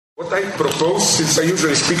What I propose, since I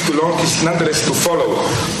usually speak too long, is nonetheless to follow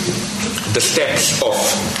the steps of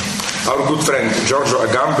our good friend Giorgio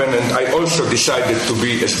Agamben, and I also decided to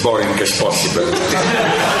be as boring as possible.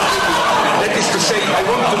 That is to say, I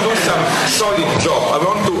want to do some solid job. I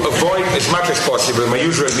want to avoid as much as possible my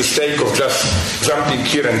usual mistake of just jumping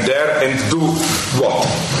here and there and do what?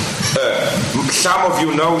 Some of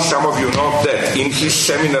you know, some of you not, that in his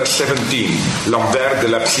seminar 17, L'Envers de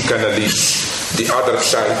la Psychanalyse, the other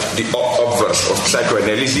side, the obverse of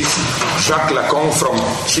psychoanalysis, Jacques Lacan from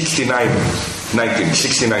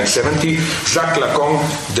 1969-70, Jacques Lacan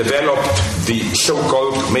developed the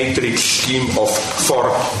so-called matrix scheme of 4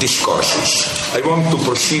 discourses. I want to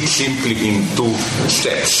proceed simply in 2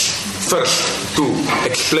 steps. First, to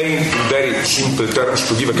explain in very simple terms,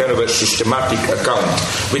 to give a kind of a systematic account,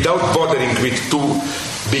 without bothering with 2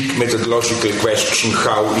 big methodological questions,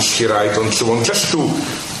 how is he right, and so on, just to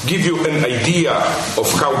give you an idea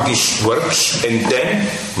of how this works, and then,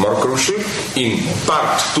 more crucial, in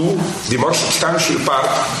part 2, the more substantial part,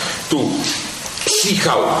 to see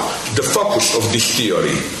how the focus of this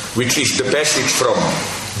theory, which is the passage from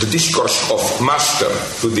the discourse of master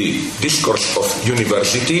to the discourse of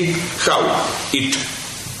university, how it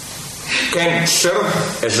can serve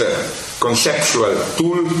as a conceptual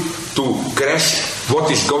tool to grasp what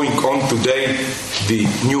is going on today, the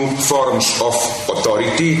new forms of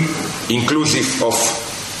authority, inclusive of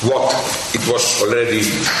what it was already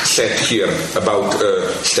said here about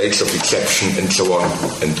states of exception and so on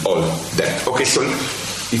and all that. Okay, so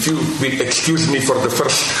if you will excuse me for the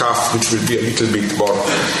first half, which will be a little bit more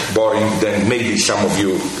boring than maybe some of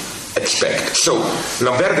you expect. So,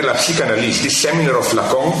 L'Envers de la Psychanalyse, this seminar of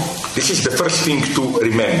Lacan, this is the first thing to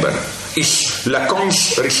remember, is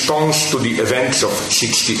Lacan's response to the events of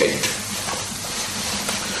 68.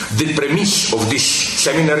 The premise of this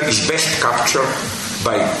seminar is best captured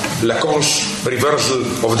by Lacan's reversal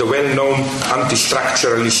of the well-known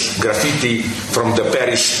anti-structuralist graffiti from the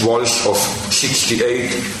Paris walls of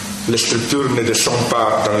 68, Les structures ne descendent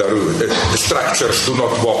pas dans la rue. The structures do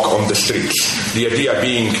not walk on the streets. The idea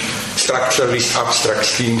being structuralist abstract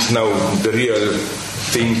things, now the real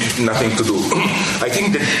thing, nothing to do. I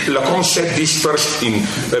think that Lacan said this first in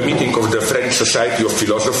a meeting of the French Society of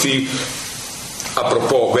Philosophy,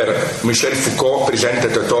 apropos where Michel Foucault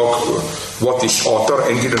presented a talk, What is Author?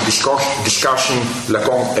 And in a discussion,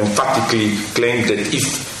 Lacan emphatically claimed that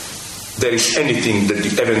if there is anything that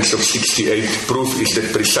the events of 68 prove, is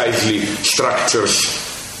that precisely structures,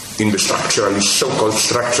 in the structuralist, so-called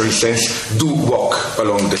structuralist sense, do walk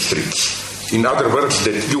along the streets. In other words,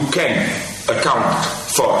 that you can account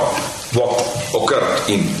for what occurred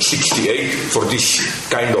in 68, for this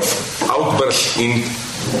kind of outburst in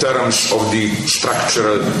terms of the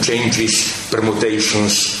structural changes,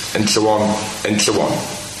 permutations, and so on, and so on.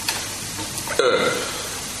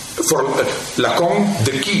 For Lacan,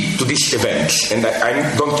 the key to these events, and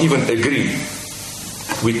I don't even agree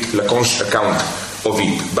with Lacan's account of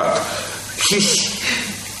it, but his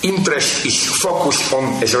interest is focused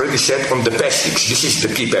on, as I already said, on the passage. This is the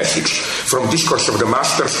key passage. From discourse of the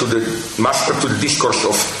master to the discourse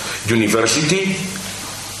of university,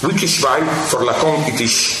 which is why for Lacan it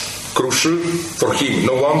is crucial for him.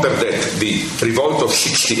 No wonder that the revolt of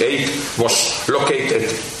 68 was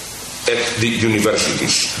located at the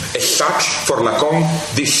universities. As such, for Lacan,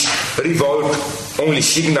 this revolt only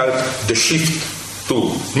signaled the shift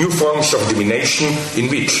to new forms of domination in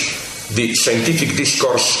which the scientific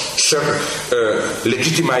discourse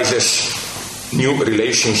legitimizes new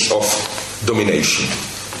relations of domination.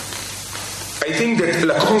 I think that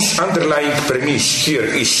Lacan's underlying premise here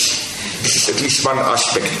is, this is at least one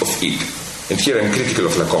aspect of it, and here I'm critical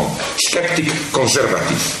of Lacan, skeptic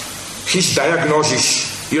conservative. His diagnosis,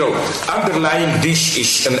 underlying this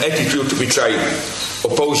is an attitude which I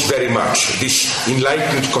oppose very much, this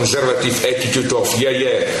enlightened conservative attitude of,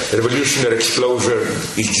 revolutionary explosion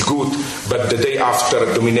is good, but the day after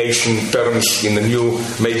domination turns in a new,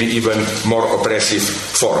 maybe even more oppressive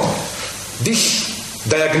form. This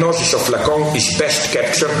diagnosis of Lacan is best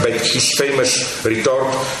captured by his famous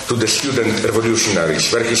retort to the student revolutionaries,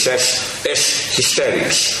 where he says, as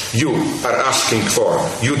hysterics, you are asking for,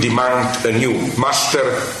 you demand a new master,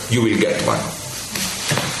 you will get one.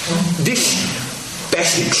 This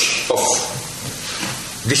passage of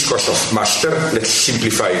discourse of master, let's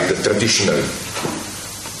simplify the traditional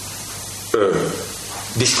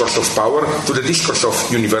discourse of power, to the discourse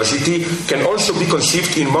of university, can also be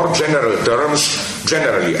conceived in more general terms,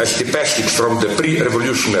 generally as the passage from the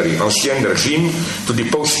pre-revolutionary ancien regime to the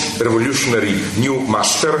post-revolutionary new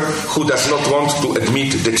master, who does not want to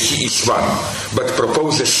admit that he is one, but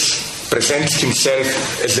proposes presents himself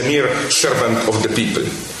as a mere servant of the people.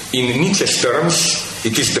 In Nietzsche's terms,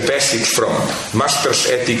 it is the passage from master's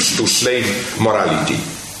ethics to slave morality.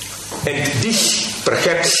 And this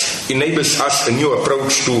perhaps enables us a new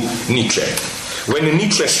approach to Nietzsche. When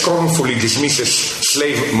Nietzsche scornfully dismisses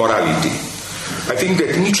slave morality, I think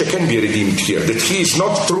that Nietzsche can be redeemed here, that he is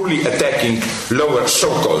not truly attacking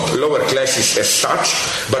so-called lower classes as such,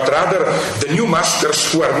 but rather the new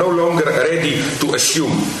masters who are no longer ready to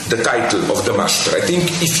assume the title of the master. I think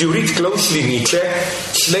if you read closely Nietzsche,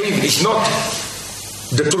 slave is not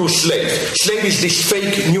the true slave. Slave is this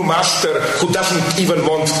fake new master who doesn't even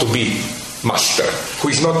want to be master, who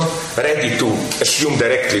is not ready to assume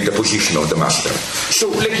directly the position of the master. So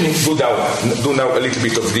let me do now a little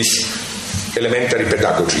bit of this elementary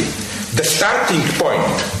pedagogy. The starting point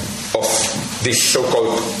of this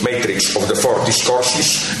so-called matrix of the four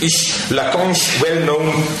discourses is Lacan's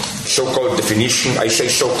well-known so-called definition. I say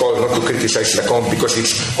so-called not to criticize Lacan because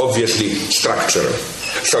it's obviously circular,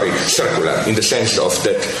 in the sense of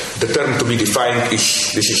that the term to be defined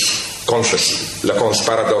this is conscious. Lacan's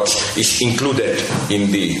paradox is included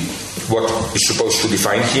in what is supposed to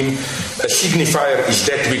define him. A signifier is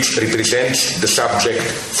that which represents the subject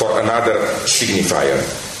for another signifier.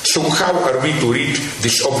 So how are we to read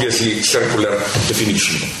this obviously circular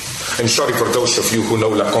definition? I'm sorry for those of you who know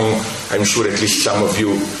Lacan. I'm sure at least some of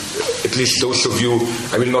you, at least those of you,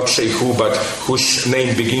 I will not say who, but whose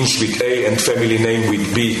name begins with A and family name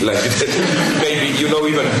with B, like that. Maybe you know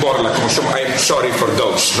even more Lacan. So I'm sorry for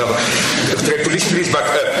those. No, try to listen to this, but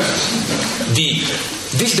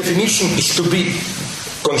this definition is to be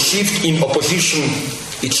conceived in opposition.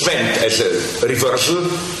 It's meant as a reversal,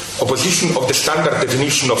 opposition of the standard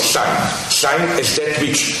definition of sign. Sign as that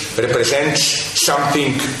which represents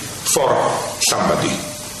something for somebody.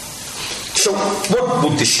 So what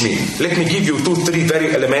would this mean? Let me give you 2-3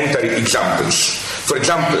 very elementary examples. For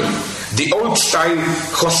example, the old style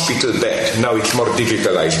hospital bed, now it's more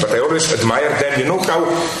digitalized, but I always admire them. You know how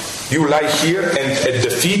you lie here and at the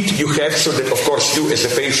feet you have, so that of course you as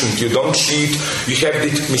a patient, you don't see it, you have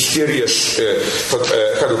this mysterious,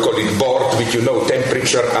 board with,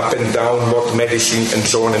 temperature up and down, what medicine and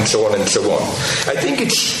so on and so on and so on. I think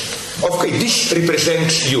it's, okay, this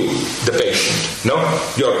represents you, the patient, no?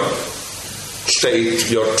 Your state,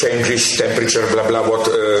 your changes, temperature, blah, blah, what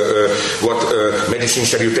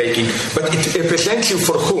medicines are you taking? But it represents you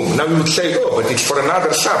for whom? Now you would say, but it's for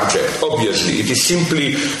another subject, obviously. It is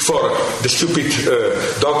simply for the stupid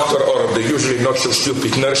doctor or the usually not so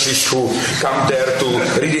stupid nurses who come there to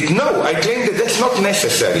read it. No, I claim that that's not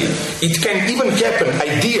necessary. It can even happen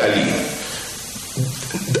ideally.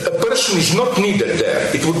 A person is not needed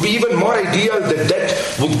there. It would be even more ideal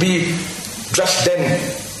that would be just then,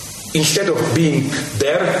 instead of being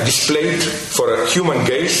there, displayed for a human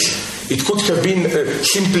gaze, it could have been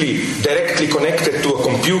simply directly connected to a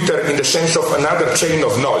computer in the sense of another chain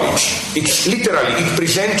of knowledge. It's literally, it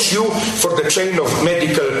presents you for the chain of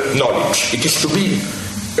medical knowledge. It is to be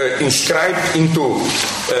inscribed into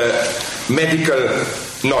medical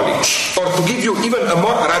knowledge. Or to give you even a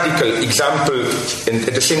more radical example, and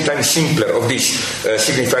at the same time simpler, of this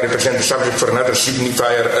signifier represent the subject for another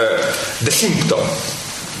signifier, the symptom.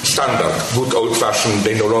 Standard, good old-fashioned,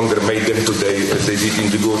 they no longer made them today as they did in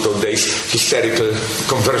the good old days, hysterical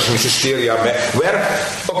conversion hysteria, where,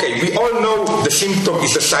 okay, we all know the symptom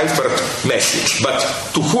is a ciphered message, but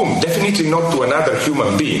to whom? Definitely not to another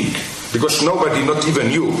human being, because nobody, not even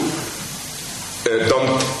you,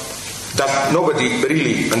 nobody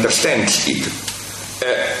really understands it.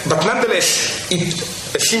 But nonetheless,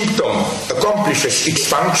 a symptom accomplishes its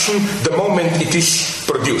function the moment it is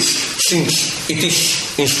produced, since it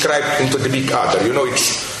is inscribed into the big other.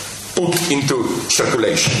 It's put into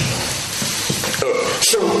circulation.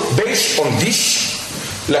 So, based on this,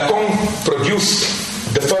 Lacan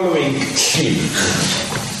produced the following scheme.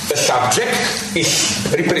 A subject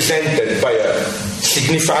is represented by a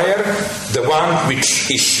signifier, the one which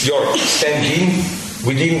is your stand-in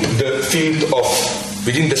within the field of,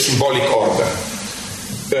 within the symbolic order.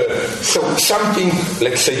 So something,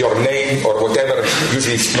 let's say your name or whatever,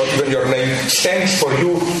 usually it's not even your name, stands for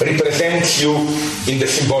you, represents you in the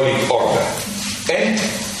symbolic order. And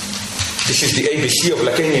this is the ABC of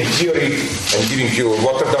Lacanian theory. I'm giving you a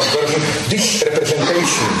watered-down version. This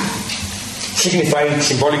representation, signifying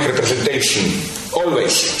symbolic representation,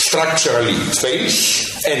 always structurally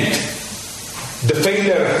fails, and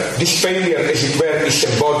this failure, as it were, is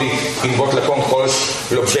embodied in what Lacan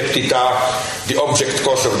calls l'objectita, the object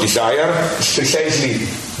cause of desire. It's precisely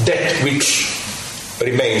that which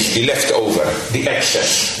remains, the leftover, the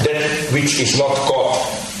excess, that which is not caught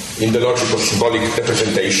in the logic of symbolic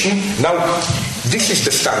representation. Now, this is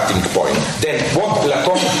the starting point. Then what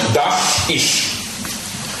Lacan does is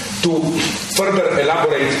to further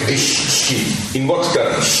elaborate this scheme. In what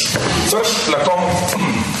terms? First, Lacan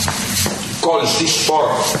calls these 4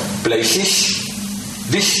 places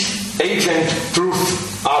this agent,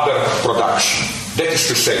 truth, other, production. That is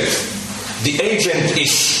to say, the agent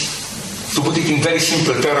is, to put it in very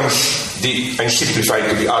simple terms, and simplified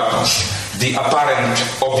to the utmost, the apparent,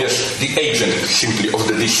 obvious, the agent simply of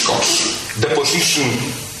the discourse, the position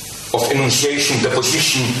of enunciation, the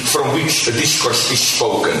position from which a discourse is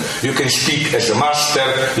spoken. You can speak as a master,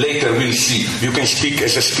 later we'll see. You can speak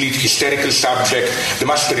as a split hysterical subject. The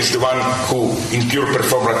master is the one who, in pure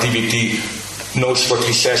performativity, knows what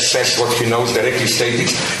he says what he knows, directly stated.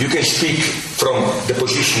 You can speak from the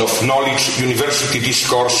position of knowledge, university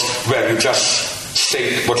discourse, where you just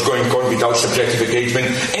state what's going on without subjective engagement,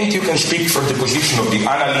 and you can speak from the position of the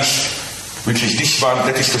analyst, which is this one,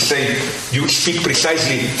 that is to say, you speak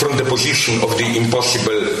precisely from the position of the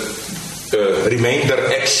impossible remainder,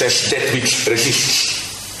 excess, that which resists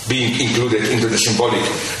being included into the symbolic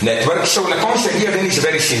network. So Lacan's idea then is a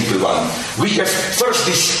very simple one. We have first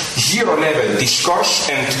this zero-level discourse,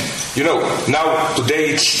 and now today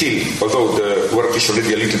it's still, although the word is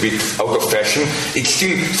already a little bit out of fashion, it's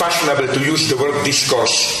still fashionable to use the word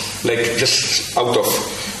discourse like just out of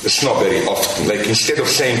snobbery often. Like instead of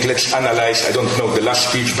saying let's analyze, I don't know, the last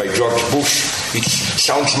speech by George Bush, it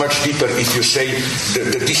sounds much deeper if you say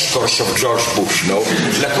the discourse of George Bush. No,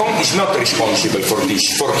 Lacan is not responsible for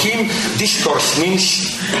this. For him, discourse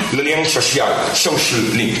means le lien social, social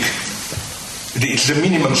link. It's the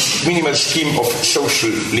minimal scheme of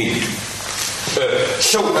social link.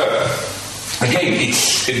 Again,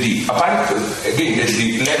 it's the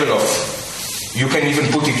level of, you can even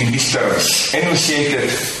put it in these terms, enunciated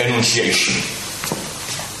enunciation.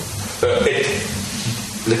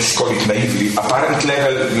 Let's call it naively, apparent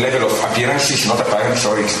level of appearances, not apparent,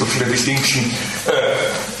 sorry, it's the distinction.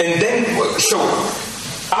 And then, so,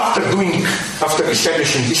 after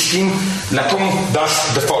establishing this scheme, Lacan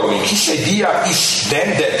does the following. His idea is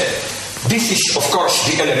then that this is, of course,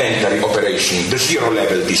 the elementary operation, the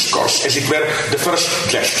zero-level discourse, as it were, the first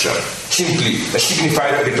gesture. Simply, a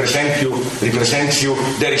signifier represents you,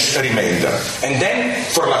 there is a remainder. And then,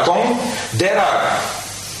 for Lacan, there are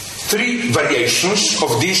 3 variations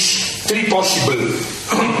of these 3 possible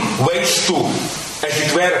ways to, as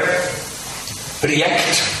it were,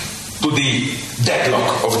 react to the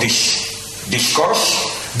deadlock of this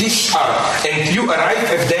discourse. These are, and you arrive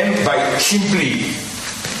at them by simply,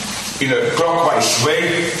 in a clockwise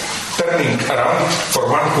way, turning around for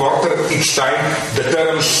 1/4 each time the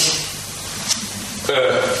terms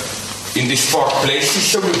in these 4 places.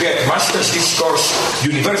 So you get master's discourse,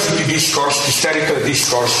 university discourse, hysterical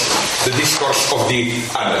discourse, the discourse of the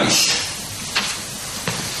analyst.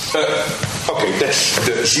 Okay, that's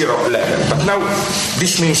the 0 level. But now,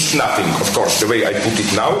 this means nothing, of course, the way I put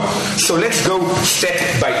it now. So let's go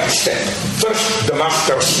step by step. First, the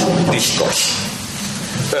master's discourse.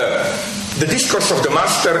 The discourse of the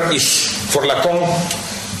master is, for Lacan,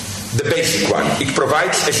 the basic one. It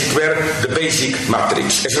provides, as it were, the basic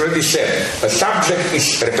matrix. As already said, a subject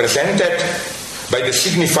is represented by the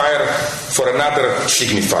signifier for another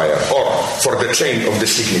signifier, or for the chain of the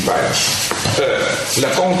signifiers.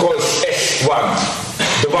 Lacan calls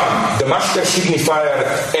S1 the master signifier.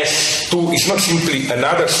 S2 is not simply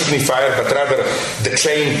another signifier, but rather the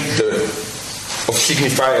chain of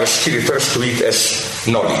signifiers. He refers to it as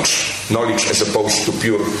knowledge as opposed to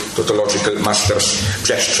pure tautological master's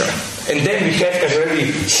gesture. And then we have, as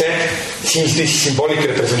already said, since this symbolic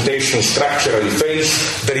representation structurally fails,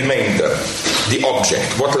 the remainder, the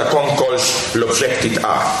object, what Lacan calls l'objectit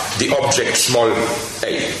A, the object small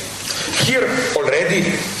a. Here already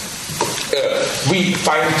we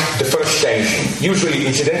find the first tension. Usually,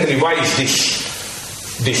 incidentally, why is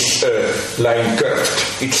this line curved?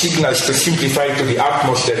 It signals, to simplify to the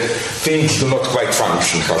utmost, that things do not quite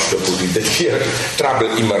function, how should I put it, that here trouble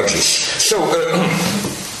emerges. So,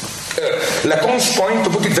 Lacan's point, to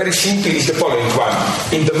put it very simply, is the following one.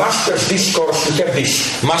 In the master's discourse, we have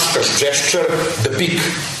this master's gesture,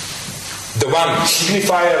 the one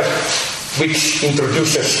signifier which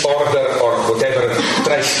introduces order or whatever,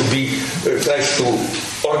 tries to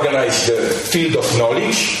organize the field of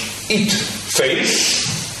knowledge. It fails,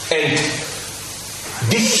 and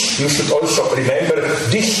this, you should also remember,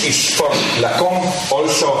 this is for Lacan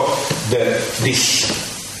also this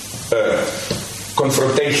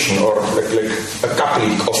confrontation, or like a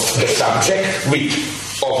coupling of the subject with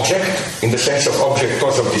object, in the sense of object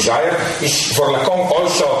cause of desire, is for Lacan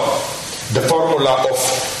also the formula of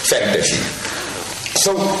fantasy.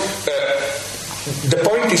 So the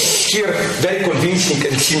point is here very convincing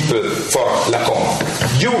and simple for Lacan.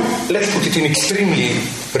 Let's put it in extremely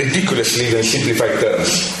ridiculously and simplified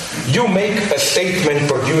terms. You make a statement,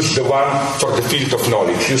 produce the one for the field of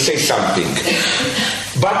knowledge. You say something.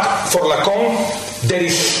 But for Lacan, there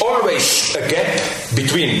is always a gap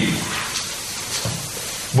between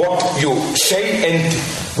what you say and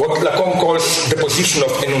what Lacan calls the position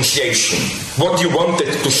of enunciation. What you wanted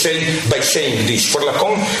to say by saying this. For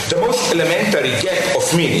Lacan, the most elementary gap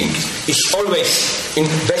of meaning is always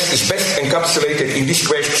best encapsulated in this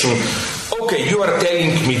question: okay, you are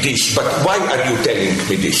telling me this, but why are you telling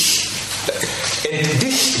me this? And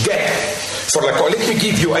this gap, for Lacan, let me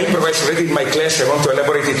give you, I improvised already in my class, I want to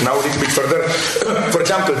elaborate it now a little bit further. For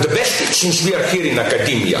example, the best, since we are here in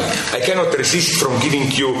academia, I cannot resist from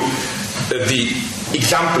giving you the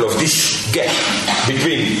example of this gap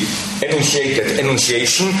between enunciated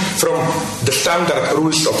enunciation from the standard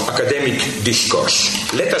rules of academic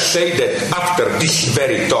discourse. Let us say that after this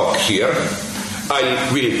very talk here,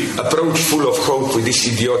 I will approach full of hope with this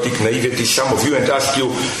idiotic naivety, some of you, and ask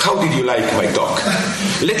you, how did you like my talk?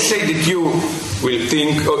 Let's say that you will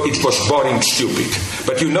think, oh, it was boring, stupid.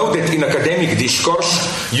 But you know that in academic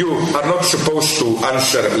discourse, you are not supposed to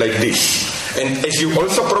answer like this. And as you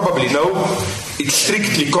also probably know, it's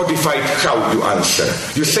strictly codified how you answer.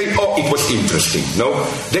 You say, oh, it was interesting. No?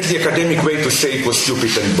 That's the academic way to say it was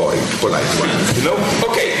stupid and boring, polite one. You know?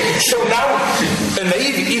 Okay, so now a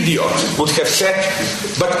naive idiot would have said,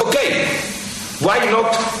 but okay, why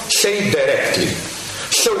not say it directly?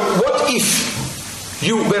 So what if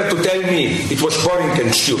you were to tell me it was boring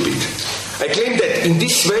and stupid? I claim that in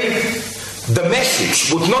this way, the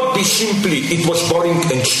message would not be simply it was boring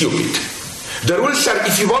and stupid. The rules are,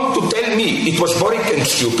 if you want to tell me it was boring and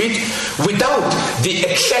stupid, without the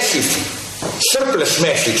excessive surplus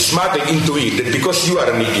message smuggled into it, that because you are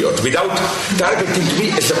an idiot, without targeting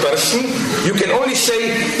me as a person, you can only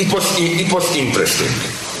say it was interesting.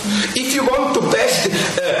 If you want to pass,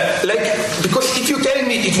 because if you tell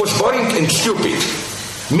me it was boring and stupid,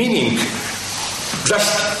 meaning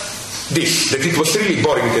just this, that it was really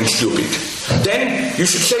boring and stupid, then you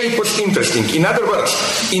should say it was interesting. In other words,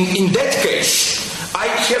 in that case, I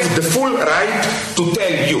have the full right to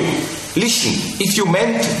tell you, listen, if you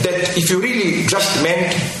really just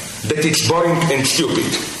meant that it's boring and stupid,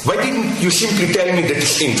 why didn't you simply tell me that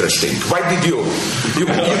it's interesting? Why did you?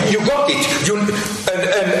 You got it.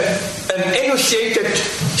 An enunciated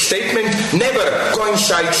statement never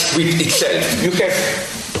coincides with itself. You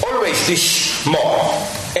have always this more.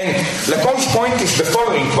 And Lacan's point is the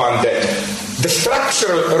following one, that the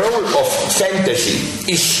structural role of fantasy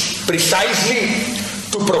is precisely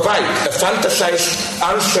to provide a fantasized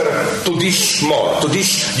answer to this more, to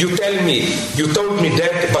this, you tell me, you told me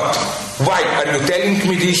that, but why are you telling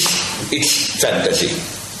me this? It's fantasy.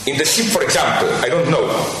 In the ship, for example, I don't know,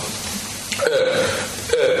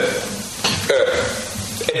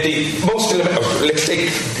 let's take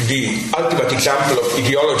the ultimate example of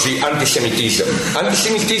ideology, anti-Semitism.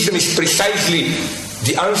 Anti-Semitism is precisely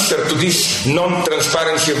the answer to this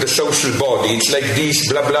non-transparency of the social body. It's like this,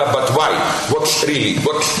 blah, blah, but why? What's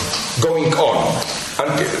going on?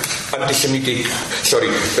 Anti-Semitic,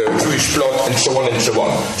 Jewish plot, and so on and so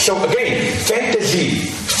on. So again, fantasy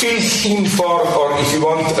fills in for, or if you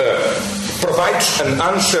want, provides an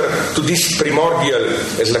answer to this primordial,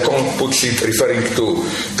 as Lacan puts it, referring to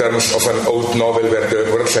terms of an old novel where the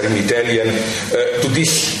words are in Italian, to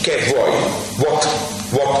this che vuoi,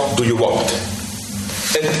 what do you want?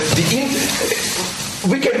 And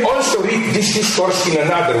we can also read this discourse in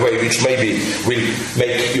another way, which maybe will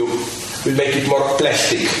make it more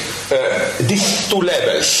plastic. These two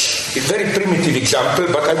levels, a very primitive example,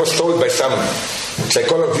 but I was told by some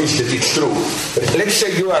psychologists that it's true. Let's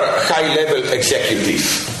say you are a high-level executive.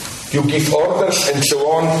 You give orders and so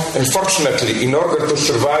on, and fortunately, in order to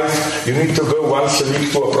survive, you need to go once a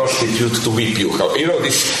week to a prostitute to whip you. You know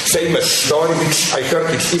this famous story, which I heard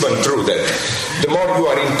it's even true, that the more you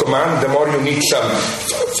are in command, the more you need some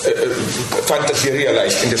fantasy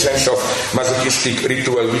realized in the sense of masochistic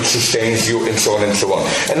ritual which sustains you, and so on and so on.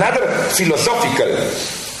 Another philosophical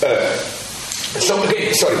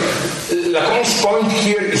Lacan's point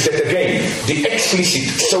here is that again, the explicit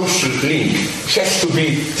social link has to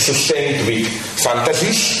be sustained with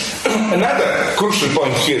fantasies. Another crucial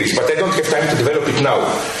point here is, but I don't have time to develop it now,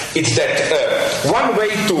 it's that one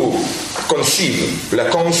way to conceive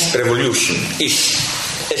Lacan's revolution is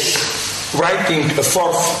as writing a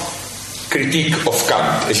fourth critique of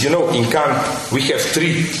Kant. As you know, in Kant we have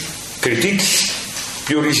three critiques.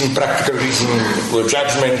 pure reason, practical reason,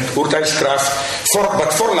 judgment, Urteilskraft.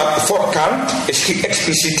 But for Kant, as he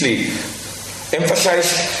explicitly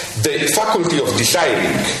emphasized, the faculty of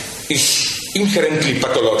desiring is inherently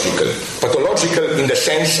pathological. Pathological in the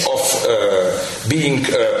sense of being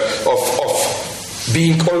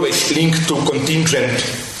always linked to contingent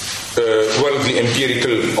worldly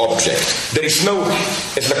empirical object. There is no,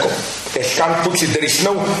 as Kant puts it, there is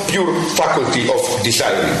no pure faculty of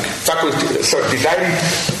desiring. Desiring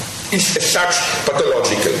is as such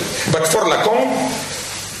pathological. But for Lacan,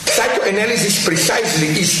 psychoanalysis precisely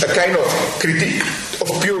is a kind of critique of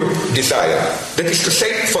pure desire. That is to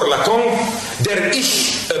say, for Lacan, there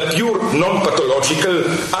is a pure non-pathological,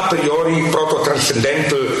 a priori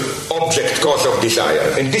proto-transcendental object cause of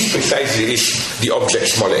desire. And this precisely is the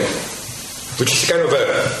object Mollet, which is kind of a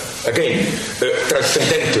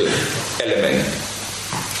transcendental element,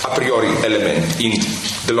 a priori element in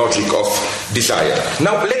the logic of desire.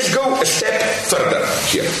 Now let's go a step further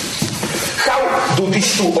here. How do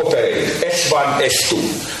these two operate, S1,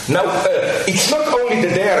 S2? Now, it's not only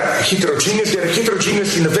that they are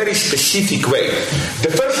heterogeneous in a very specific way. The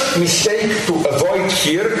first mistake to avoid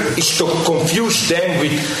here is to confuse them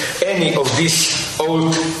with any of these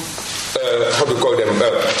old,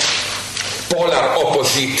 polar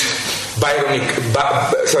opposite binary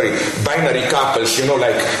couples,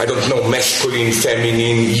 like, I don't know, masculine,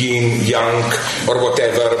 feminine, yin, yang, or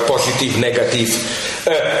whatever, positive, negative.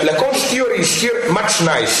 Lacan's theory is here much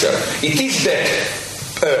nicer. It is that,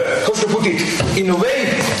 how to put it, in a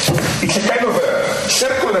way, it's a kind of a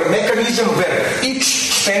circular mechanism where each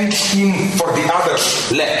stands in for the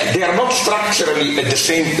other's lack. They are not structurally at the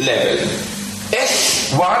same level.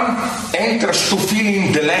 S1 enters to fill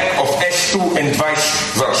in the lack of S2 and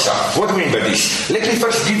vice versa. What do I mean by this? Let me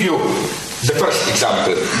first give you the first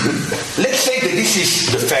example. Let's say that this is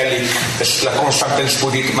the phallic, as Lacan sometimes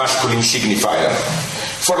put it, masculine signifier.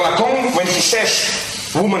 For Lacan, when he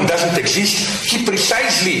says woman doesn't exist, he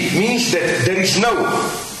precisely means that there is no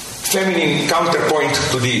feminine counterpoint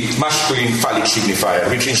to the masculine phallic signifier,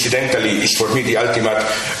 which incidentally is for me the ultimate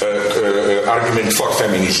argument for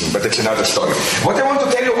feminism, but that's another story. What I want to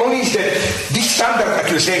tell you only is that this standard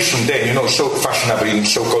accusation then, so fashionable in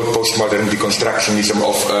so-called postmodern deconstructionism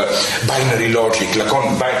of binary logic,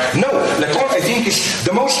 Lacan, Lacan I think is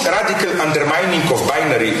the most radical undermining of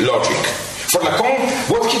binary logic. For Lacan,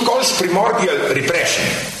 what he calls primordial repression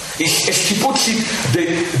is, as he puts it,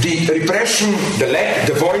 the repression, the lack,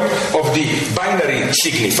 the void of the binary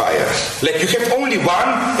signifier. Like you have only one,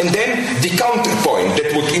 and then the counterpoint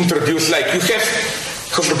that would introduce, like you have,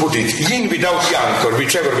 how to put it, yin without yang, or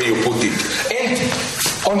whichever way you put it. And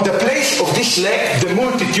on the place of this lack, the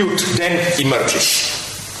multitude then emerges.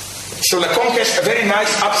 So Lacan has a very nice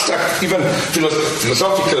abstract, even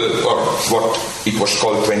philosophical, or what it was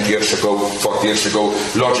called 20 years ago, 40 years ago,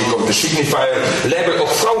 logic of the signifier level of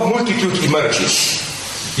how multitude emerges.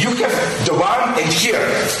 You have the one, and here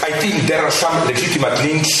I think there are some legitimate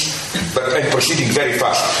links, but I'm proceeding very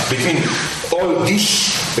fast, between all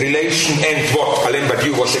this relation and what Alain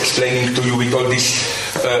Badiou was explaining to you with all these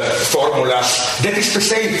formulas. That is to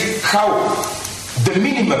say, how the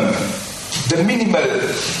minimal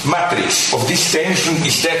matrix of this tension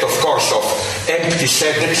is that, of course, of empty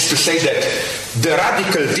set. That is to say that the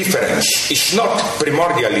radical difference is not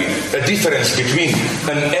primordially a difference between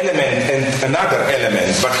an element and another element,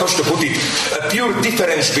 but how to put it, a pure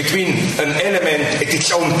difference between an element at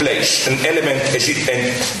its own place, an element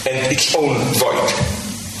and its own void.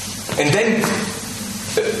 And then,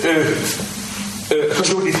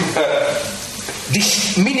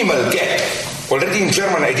 this minimal gap, already in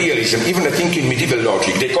German idealism, even I think in medieval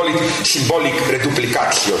logic, they call it symbolic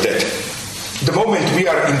reduplicatio, that the moment we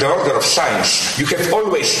are in the order of science, you have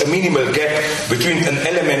always a minimal gap between an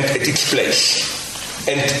element at its place.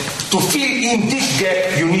 And to fill in this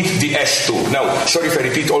gap, you need the S2. Now, sorry if I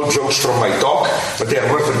repeat all jokes from my talk, but they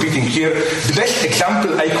are worth repeating here. The best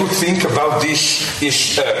example I could think about this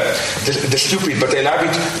is the stupid, but I love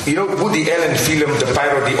it. Woody Allen film, the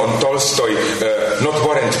parody on Tolstoy, not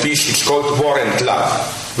War and Peace, it's called War and Love,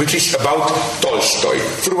 which is about Tolstoy.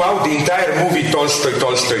 Throughout the entire movie, Tolstoy.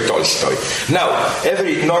 Now,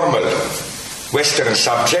 every normal Western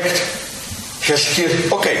subject has here,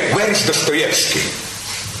 okay, where is Dostoevsky?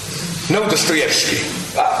 No Dostoevsky.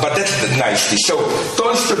 But that's nicely. So,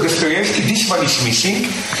 Tolstoy, Dostoevsky, this one is missing.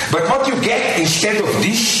 But what you get instead of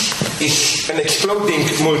this is an exploding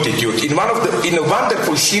multitude. In a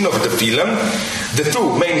wonderful scene of the film, the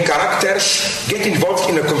two main characters get involved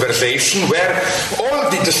in a conversation where all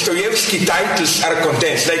the Dostoevsky titles are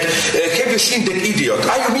condensed. Like, have you seen That Idiot?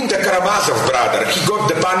 You mean the Karamazov brother? He got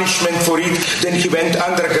the punishment for it, then he went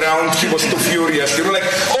underground, he was too furious. Like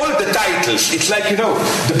all the titles. It's like,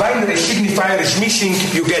 the binary signifier is missing,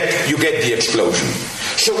 you get the explosion.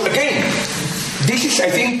 So again, this is, I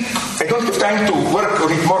think, I don't have time to work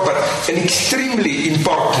on it more, but an extremely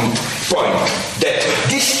important point, that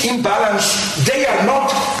this imbalance,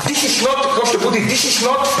 this is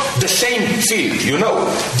not the same field,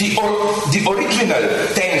 The original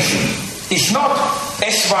tension is not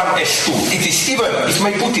S1, S2. It is even, if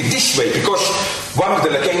I put it this way, because one of the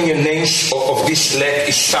Lacanian names of this leg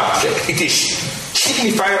is subject. It is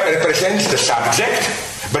signifier represents the subject,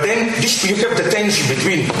 but then you have the tension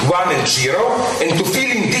between 1 and 0, and to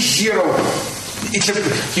fill in this 0,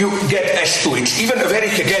 you get S2. It's even a very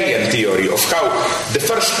Hegelian theory of how the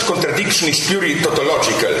first contradiction is purely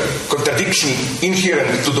tautological, contradiction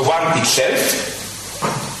inherent to the one itself,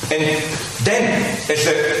 and then as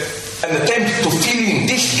an attempt to fill in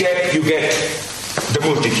this gap, you get the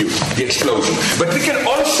multitude, the explosion. But we can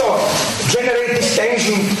also generate this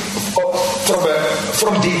tension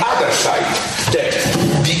from the other side, that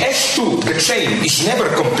the S2, the chain, is never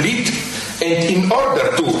complete, and in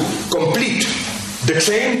order to complete the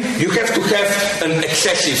chain, you have to have an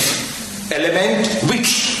excessive element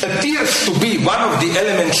which appears to be one of the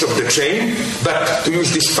elements of the chain, but to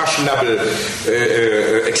use this fashionable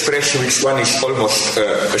expression, which one is almost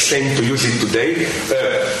ashamed to use it today,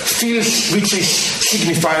 which is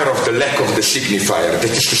signifier of the lack of the signifier.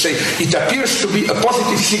 That is to say, it appears to be a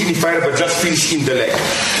positive signifier, but just fills in the lack.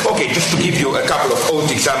 Okay, just to give you a couple of old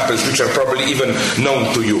examples which are probably even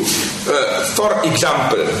known to you. For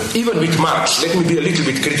example, even with Marx, let me be a little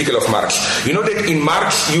bit critical of Marx. You know that in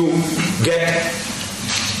Marx you get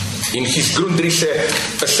in his Grundrisse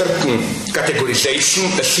a certain categorization,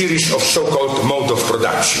 a series of so-called mode of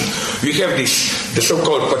production. You have the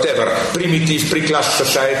so-called whatever, primitive, pre-class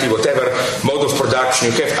society, whatever mode of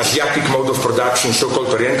production. You have Asiatic mode of production,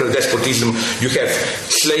 so-called Oriental despotism. You have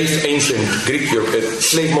slave, ancient Greek,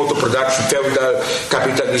 slave mode of production, feudal,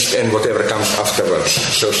 capitalist, and whatever comes afterwards,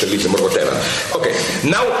 socialism or whatever. Okay,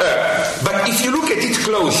 now, but if you look at it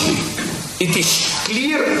closely, it is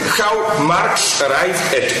clear how Marx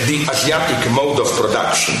arrived at the Asiatic mode of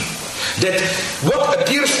production. That what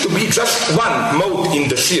appears to be just one mode in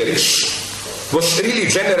the series was really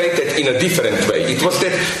generated in a different way. It was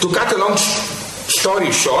that, to cut a long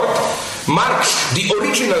story short, Marx, the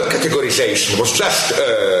original categorization was just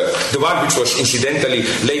the one which was incidentally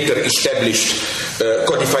later established,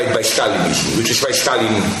 codified by Stalinism, which is why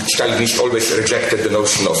Stalinists always rejected the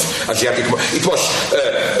notion of Asiatic. It was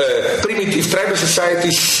primitive tribal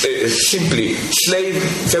societies, simply slave,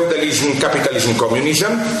 feudalism, capitalism,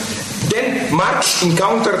 communism. Then Marx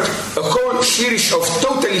encountered a whole series of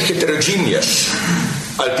totally heterogeneous,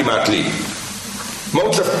 ultimately,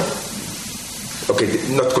 modes of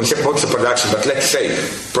not concept modes of production, but let's say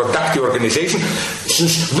productive organization,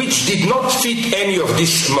 which did not fit any of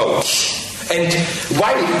these modes. And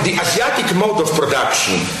while the Asiatic mode of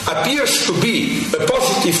production appears to be a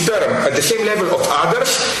positive term at the same level of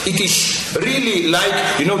others, it is really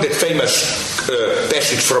like, that famous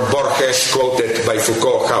passage from Borges quoted by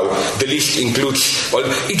Foucault, how the list includes all.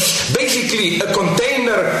 It's basically a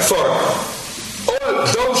container for all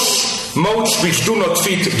those modes which do not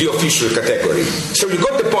fit the official category. So you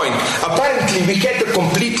got the point. Apparently we get a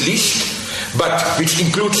complete list, but which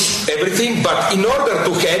includes everything, but in order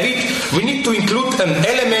to have it, we need to include an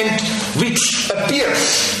element which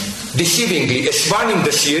appears deceivingly as one in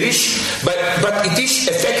the series, but it is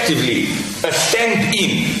effectively a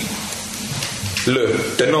stand-in. Le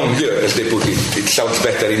tenant-lieu, as they put it. It sounds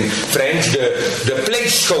better in French. The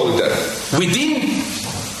placeholder within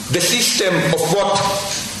the system of what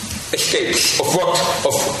escapes, of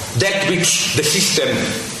that which the system,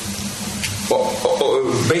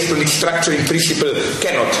 based on its structuring principle,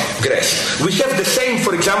 cannot grasp. We have the same,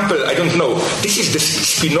 for example, I don't know, this is the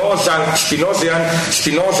Spinoza's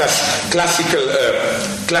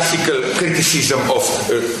classical criticism of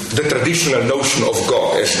the traditional notion of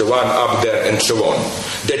God as the one up there and so on.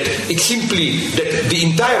 That it's simply that the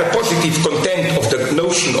entire positive content of the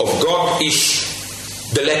notion of God is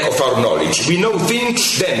the lack of our knowledge. We know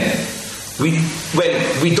things, then when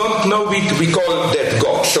we don't know it, we call that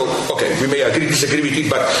God. So, okay, we may disagree with it,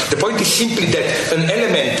 but the point is simply that an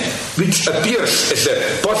element which appears as a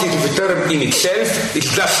positive term in itself is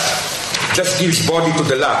just just gives body to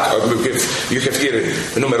the luck. You have here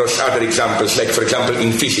numerous other examples, like for example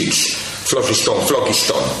in physics,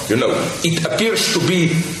 phlogiston. It appears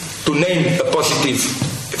to name a positive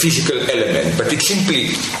physical element, but it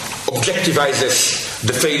simply objectivizes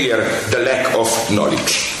the failure, the lack of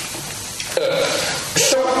knowledge.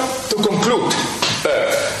 So, to conclude,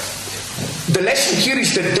 the lesson here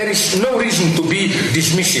is that there is no reason to be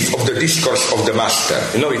dismissive of the discourse of the master.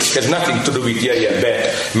 It has nothing to do with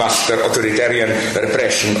bad master, authoritarian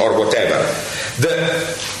repression, or whatever.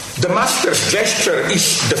 The master's gesture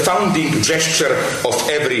is the founding gesture of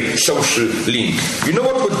every social link. You know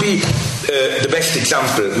what would be the best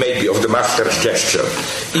example, maybe, of the master's gesture?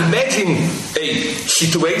 Imagine a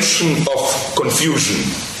situation of confusion,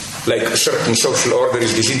 like a certain social order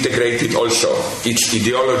is disintegrated also, its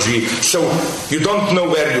ideology, so you don't know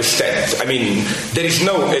where you stand. I mean, there is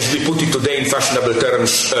no, as we put it today in fashionable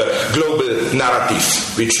terms, global narrative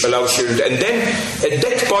which allows you, and then at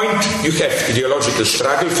that point you have ideological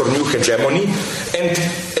struggle for new hegemony, and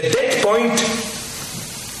at that point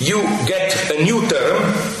you get a new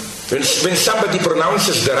term. When somebody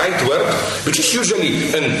pronounces the right word, which is usually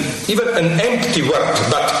even an empty word,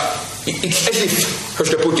 but it's as if, how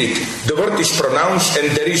should I put it, the word is pronounced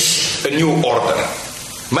and there is a new order.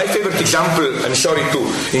 My favorite example, I'm sorry to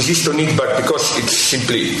insist on it, but because it's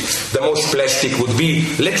simply the most plastic, would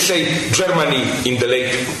be, let's say, Germany in the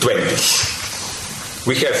late 20s.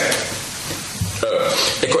 We have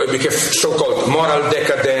so-called moral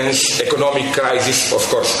decadence, economic crisis, of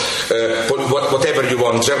course, whatever you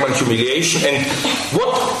want, German humiliation, and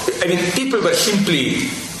people were simply,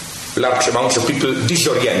 large amounts of people,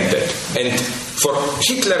 disoriented. And for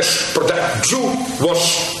Hitler's product, Jew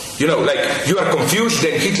was, you are confused,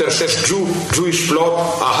 then Hitler says Jewish plot,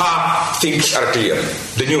 aha, things are clear.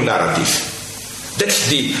 The new narrative. That's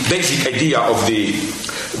the basic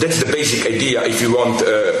idea if you want,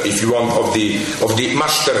 of the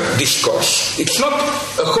master discourse. It's not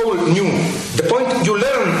a whole new. The point, you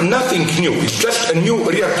learn nothing new. It's just a new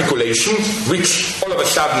rearticulation, which all of a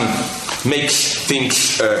sudden makes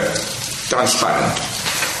things transparent.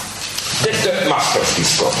 That's the master's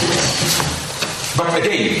discourse. But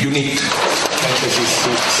again, you need emphasis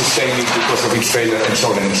to sustain it because of its failure and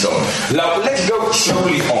so on and so on. Now, let's go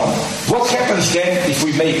slowly on. What happens then if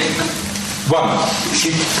we make one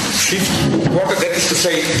shift, that is to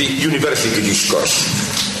say, the university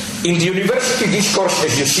discourse? In the university discourse,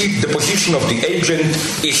 as you see, the position of the agent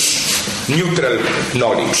is neutral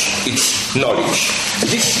knowledge. It's knowledge.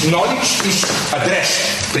 This knowledge is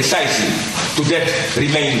addressed precisely to that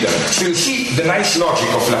remainder. So you see the nice logic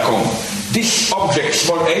of Lacan. This object,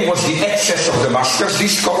 small a, was the excess of the master's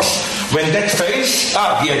discourse. When that fails,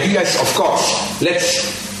 the idea is, of course,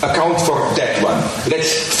 let's account for that one.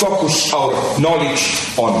 Let's focus our knowledge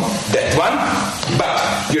on that one. But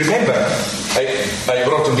you remember, I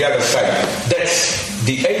wrote on the other side, that's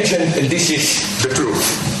the agent and this is the truth.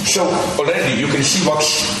 So already you can see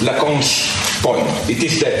what's Lacan's point. It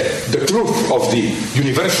is that the truth of the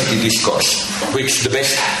university discourse, which the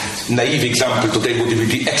best naive example today would be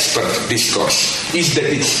the expert discourse, is that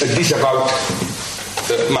it's a disavowed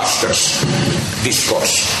master's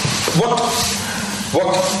discourse. What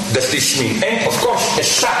does this mean? And of course, as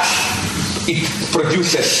such, it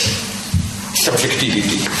produces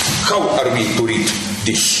subjectivity. How are we to read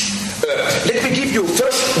this? Let me give you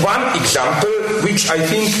first one example, which I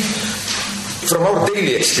think, from our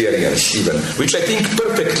daily experience even, which I think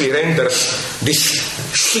perfectly renders this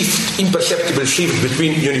shift, imperceptible shift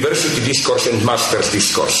between university discourse and master's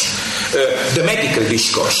discourse. The medical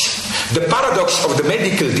discourse. The paradox of the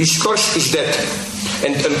medical discourse is that,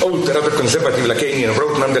 and an old, rather conservative Lacanian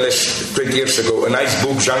wrote nonetheless 20 years ago a nice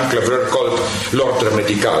book, Jean Clavreur, called L'Ordre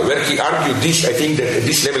Médical, where he argued this. I think that at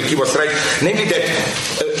this level he was right, namely that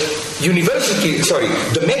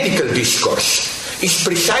the medical discourse is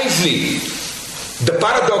precisely the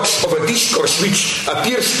paradox of a discourse which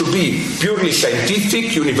appears to be purely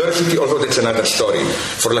scientific, university, although that's another story.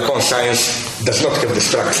 For Lacan, science does not have the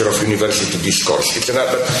structure of university discourse. It's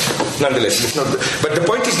another, nonetheless, it's not. But the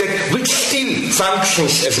point is that which still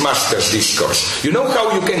functions as master's discourse. You know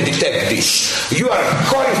how you can detect this? You are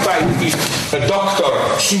horrified if a doctor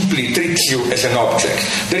simply treats you as an object.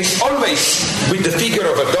 There is always, with the figure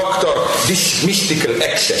of a doctor, this mystical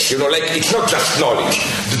excess. It's not just knowledge.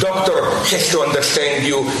 The doctor has to understand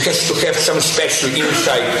you, has to have some special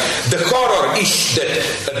insight. The horror is that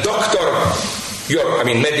a doctor,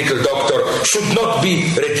 medical doctor, should not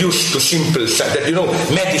be reduced to simple, that,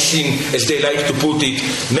 medicine, as they like to put it,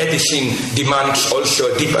 medicine demands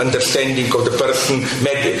also a deep understanding of the person.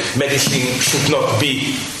 Medicine should not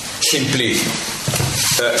be simply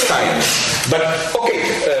science. But, okay,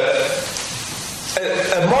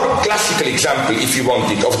 a more classical example, if you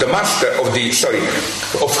want it, of the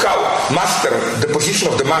the position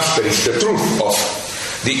of the master is the truth of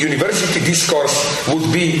the university discourse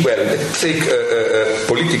would be, well, let's take a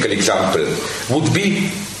political example, would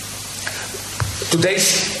be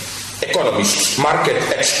today's economists, market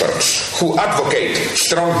experts, who advocate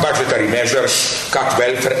strong budgetary measures, cut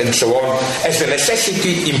welfare and so on, as a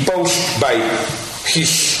necessity imposed by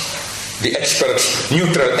the experts'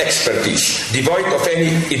 neutral expertise, devoid of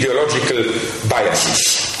any ideological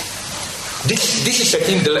biases. This is a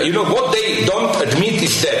thing, what they don't admit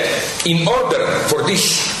is that in order for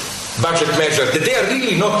this budget measure, that they are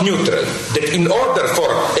really not neutral, that in order for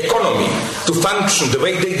economy to function the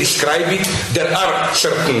way they describe it, there are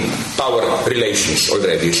certain power relations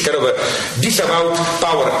already. It's kind of a disavowed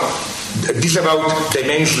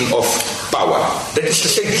dimension of power. That is to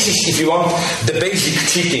say, this is, if you want, the basic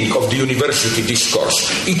cheating of the university discourse.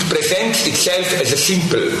 It presents itself as a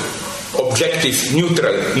simple, objective,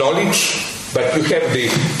 neutral knowledge, but you have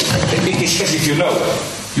it is as if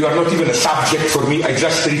you are not even a subject for me, I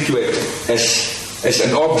just treat you as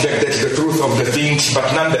an object, that's the truth of the things,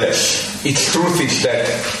 but nonetheless, its truth is that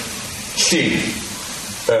still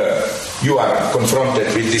you are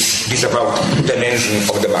confronted with this disavowed dimension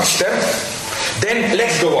of the master. Then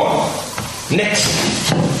let's go on. Next,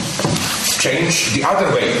 change the other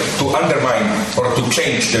way to undermine or to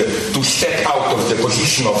change to step out of the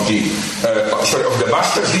position of the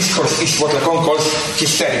master's discourse is what Lacan calls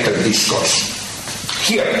hysterical discourse.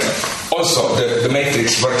 Here, also, the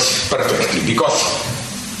matrix works perfectly because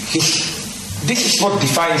this is what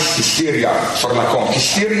defines hysteria for Lacan.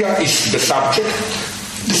 Hysteria is the subject,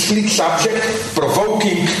 the split subject,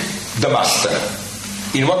 provoking the master.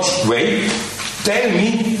 In what way? Tell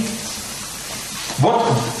me what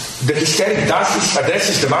the hysteric does is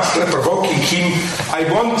addresses the master, provoking him. I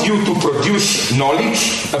want you to produce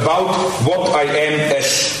knowledge about what I am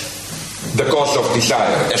as the cause of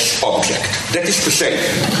desire, as object. That is to say,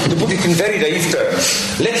 to put it in very naive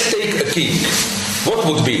terms, let's take a king. What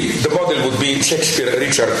would be? The model would be Shakespeare,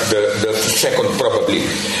 Richard the Second, probably.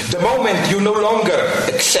 The moment you no longer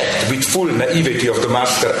accept with full naivety of the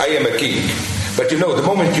master, I am a king. But the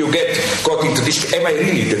moment you get caught into this, am I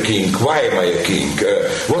really the king? Why am I a king?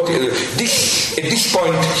 At this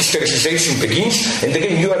point, hystericization begins, and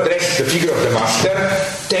again you address the figure of the master.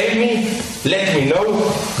 Tell me, let me know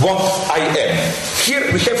what I am. Here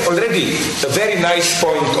we have already a very nice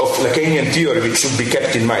point of Lacanian theory which should be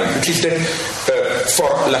kept in mind, which is that for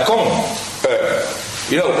Lacan,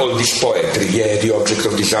 all this poetry, the object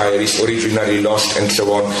of desire is originally lost and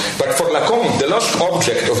so on. But for Lacan, the lost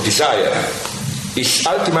object of desire is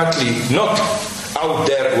ultimately not out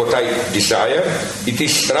there what I desire, it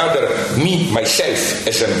is rather me, myself,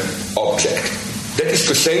 as an object. That is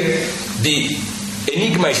to say, the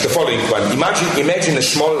enigma is the following one. Imagine a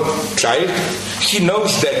small child. He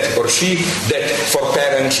knows that, or she, that for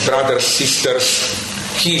parents, brothers, sisters,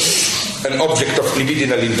 he's an object of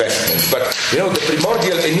libidinal investment. But, the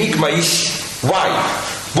primordial enigma is why?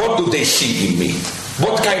 What do they see in me?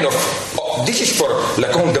 What kind of... this is for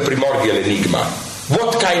Lacan the primordial enigma.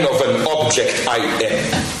 What kind of an object I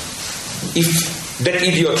am? If that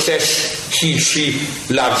idiot says he, she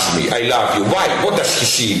loves me, I love you, why? What does he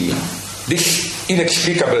see in me? This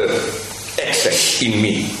inexplicable excess in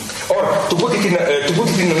me. Or to put it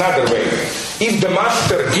in another way, if the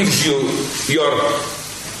master gives you your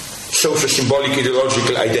socio-symbolic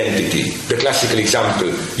ideological identity, the classical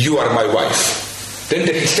example, you are my wife, then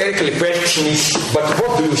the hysterical question is, but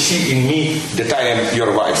what do you see in me that I am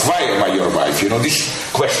your wife? Why am I your wife? This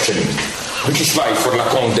questioning. Which is why for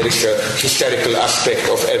Lacan there is a hysterical aspect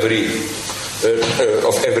of every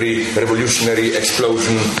revolutionary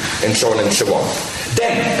explosion and so on and so on.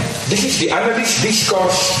 Then, this is the analyst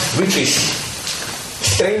discourse, which is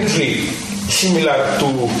strangely similar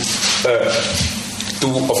to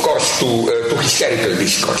hysterical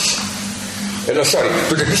discourse. To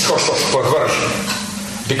the discourse of perversion.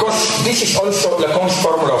 Because this is also Lacan's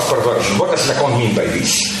formula of perversion. What does Lacan mean by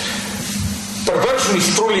this? Perversion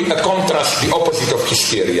is truly a contrast, the opposite of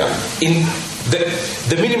hysteria. In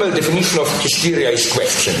the minimal definition of hysteria is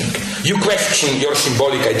questioning. You question your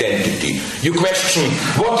symbolic identity. You question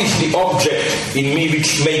what is the object in me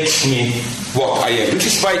which makes me what I am. Which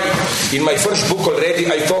is why in my first book already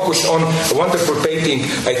I focus on a wonderful painting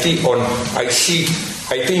I think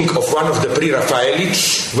of one of the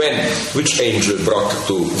pre-Raphaelites which angel brought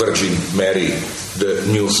to Virgin Mary the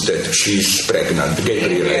news that she's pregnant,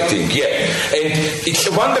 Gabriel, I think, yeah. And it's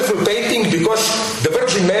a wonderful painting because the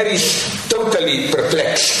Virgin Mary is totally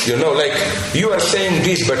perplexed, like you are saying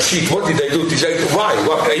this, but shit, what did I do? Why?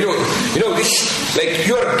 This, like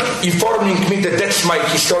you're informing me that that's my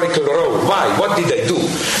historical role. Why? What did I do?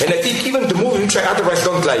 And I think even the movie, which I otherwise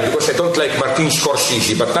don't like, because I don't like Martin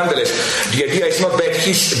Scorsese, but nonetheless, the idea is not bad.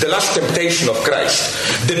 He's The Last Temptation of Christ.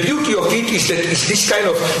 The beauty of it is that it's this kind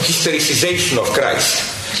of historicization of Christ.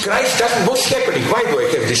 Christ doesn't, what's happening? Why do I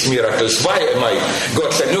have these miracles? Why am I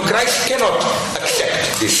God's son? No, Christ cannot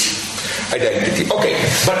accept this identity. Okay,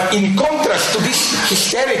 but in contrast to this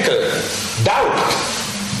hysterical doubt,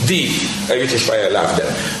 which is why I love them,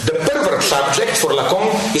 the pervert subject for Lacan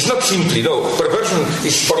is not simply, perversion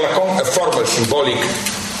is for Lacan a formal, symbolic,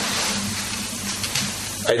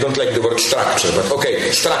 I don't like the word structure, but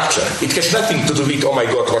okay, structure. It has nothing to do with, oh my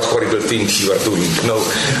God, what horrible things you are doing. No.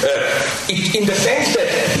 In the sense that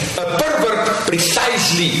a pervert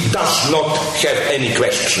precisely does not have any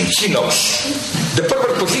question. He knows. The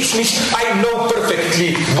pervert position is, I know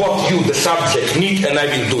perfectly what you, the subject, need, and I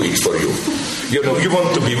will do it for you. You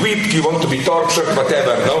want to be whipped, you want to be tortured,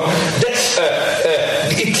 whatever, no? That's,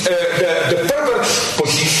 the pervert's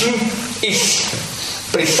position is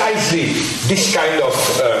precisely this kind of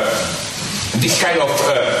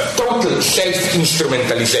total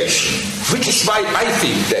self-instrumentalization, which is why I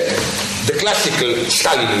think that the classical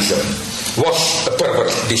Stalinism was a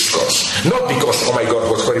perverse discourse. Not because, oh my God,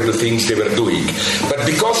 what horrible things they were doing, but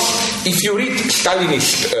because if you read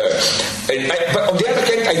Stalinist, but on the other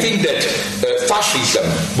hand, I think that fascism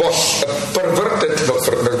was a perverted, not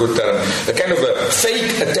for a good term, a kind of a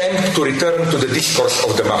fake attempt to return to the discourse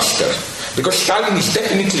of the master. Because Stalin is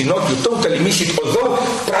definitely not, you totally miss it, although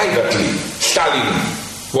privately Stalin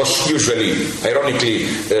was usually, ironically,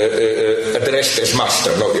 addressed as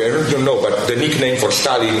master. No, I don't know, but the nickname for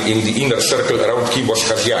Stalin in the inner circle around him was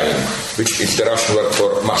Khazyain, which is the Russian word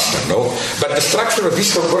for master, no? But the structure of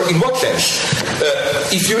this work, in what sense?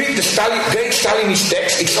 If you read the great Stalinist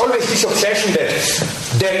text, it's always this obsession that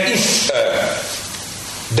there is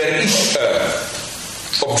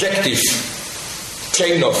objective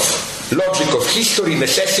chain of logic of history,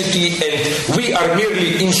 necessity, and we are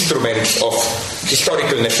merely instruments of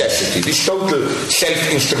historical necessity, this total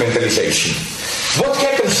self-instrumentalization. What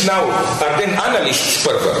happens now are then analysts'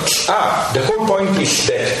 perverts. The whole point is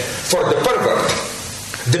that for the pervert,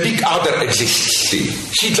 the big other exists still.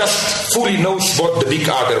 He just fully knows what the big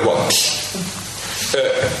other wants.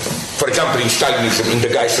 For example, in Stalinism, in the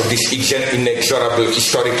guise of this inexorable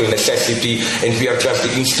historical necessity, and we are just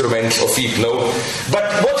the instruments of it, no?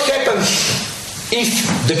 But what happens if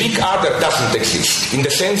the big other doesn't exist? In the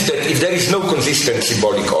sense that if there is no consistent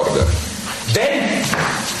symbolic order, then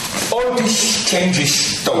all this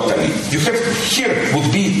changes totally. You have, here would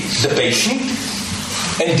be the patient,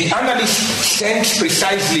 and the analyst stands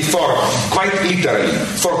precisely for, quite literally,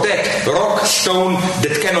 for that rock stone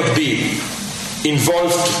that cannot be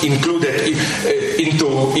included into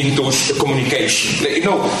communication.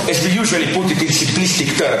 As we usually put it in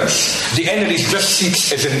simplistic terms, the analyst just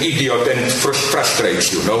sits as an idiot and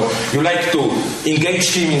frustrates you. You like to engage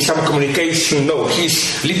him in some communication. No,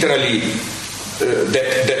 he's literally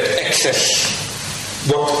that excess,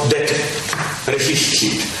 that resists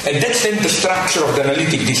it. And that's then the structure of the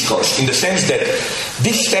analytic discourse, in the sense that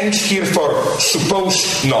this stands here for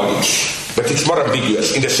supposed knowledge. But it's more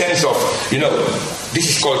ambiguous in the sense of, this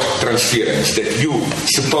is called transference, that you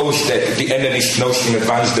suppose that the analyst knows in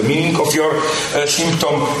advance the meaning of your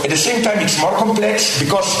symptom. At the same time, it's more complex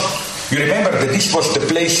because you remember that this was the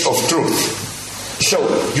place of truth. So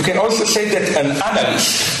you can also say that an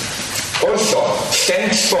analyst also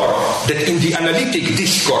stands for that in the analytic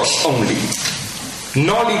discourse only,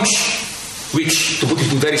 knowledge, which, to put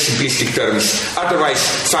it in very simplistic terms, otherwise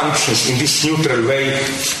functions in this neutral way,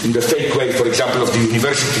 in the fake way, for example, of the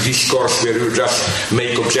university discourse, where you just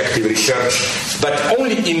make objective research, but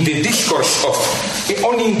only in the discourse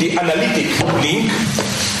only in the analytic link,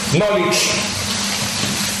 knowledge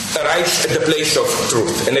arrives at the place of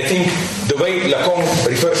truth. And I think the way Lacan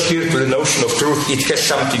refers here to the notion of truth, it has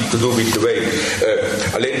something to do with the way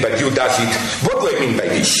Alain Badiou does it. What do I mean by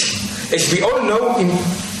this? As we all know, in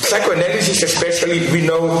psychoanalysis especially, we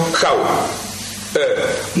know how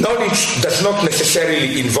knowledge does not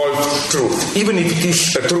necessarily involve truth, even if it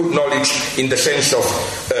is a true knowledge in the sense of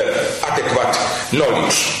adequate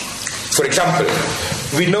knowledge. For example,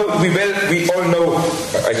 we all know,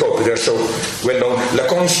 I hope they're so well known,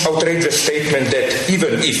 Lacan's outrageous statement that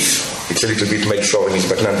even if, it's a little bit made chauvinist,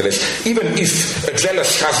 but nonetheless, even if a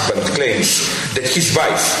jealous husband claims that his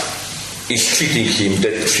wife is cheating him,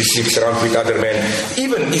 that she sleeps around with other men,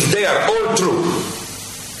 even if they are all true,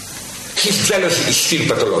 his jealousy is still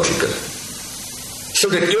pathological. So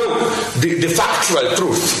that, the factual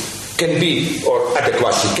truth can be, or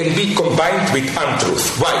adequacy, can be combined with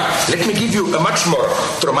untruth. Why? Let me give you a much more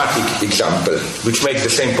traumatic example, which makes the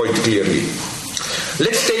same point clearly.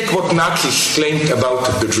 Let's take what Nazis claimed about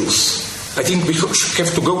the Jews. I think we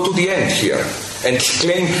have to go to the end here and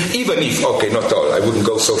claim, even if, okay, not all, I wouldn't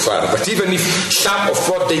go so far, but even if some of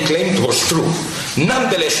what they claimed was true,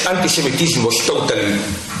 nonetheless, anti-Semitism was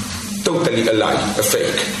totally a lie, a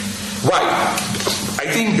fake. Why? I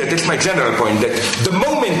think that's my general point, that the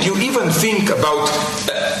moment you even think about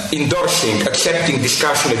endorsing, accepting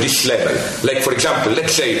discussion at this level, like for example,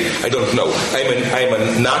 let's say, I don't know, I'm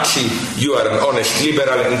a Nazi, you are an honest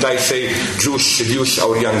liberal, and I say Jews seduce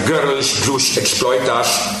our young girls, Jews exploit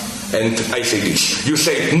us, and I say this. You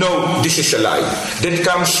say, no, this is a lie. Then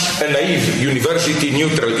comes a naive university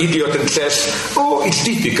neutral idiot and says, oh, it's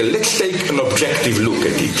difficult, let's take an objective look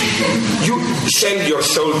at it. You sell your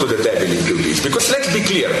soul to the devil into this. Because let's be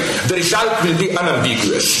clear, the result will be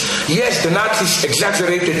unambiguous. Yes, the Nazis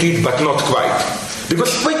exaggerated it, but not quite.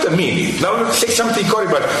 Because, wait a minute, now let's say something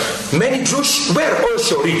horrible. Many Jews were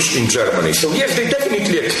also rich in Germany. So yes, they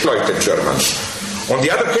definitely exploited Germans. On the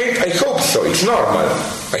other hand, I hope so. It's normal.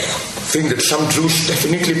 I think that some Jews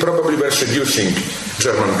definitely probably were seducing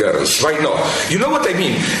German girls. Why not? You know what I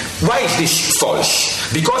mean? Why is this false?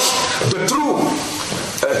 Because the true,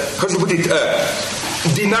 how to put it,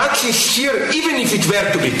 the Nazis here, even if it were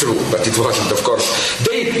to be true, but it wasn't, of course,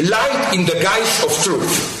 they lied in the guise of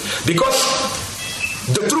truth. Because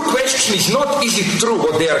the true question is not, is it true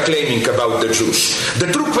what they are claiming about the Jews?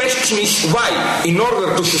 The true question is why, in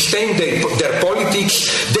order to sustain their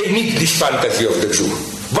politics, they need this fantasy of the Jew.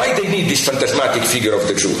 Why they need this phantasmatic figure of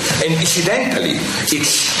the Jew? And incidentally,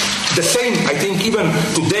 it's the same, I think, even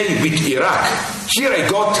today with Iraq. Here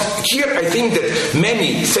I think that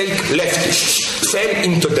many fake leftists fell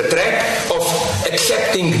into the trap of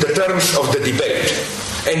accepting the terms of the debate.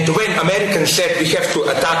 And when Americans said we have to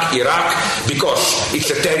attack Iraq because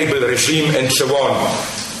it's a terrible regime and so on.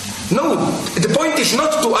 No, the point is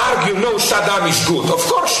not to argue, no, Saddam is good. Of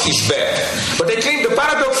course he's bad. But I think the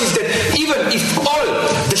paradox is that even if all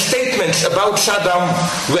the statements about Saddam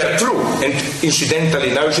were true, and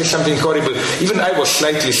incidentally, now you say something horrible, even I was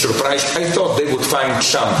slightly surprised. I thought they would find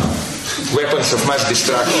some weapons of mass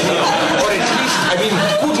destruction. Or at least, I mean,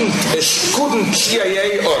 couldn't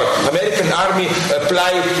CIA or American Army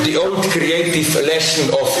apply the old creative lesson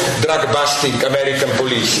of drug-busting American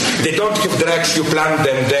police? They don't have drugs, you plant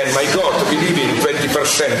them, then, my God, we live in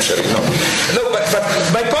 21st century. No, but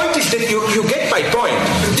my point is that you get my point.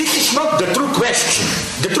 This is not the true question.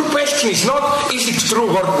 The true question is not, is it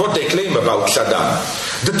true what they claim about Saddam?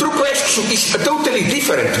 The true question is a totally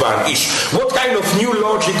different one, is what kind of new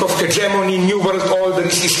logic of hegemony, new world order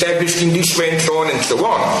is established in this way and so on and so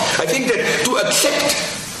on. I think that to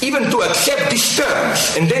accept these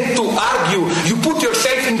terms and then to argue, you put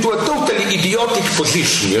yourself into a totally idiotic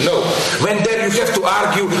position, when there you have to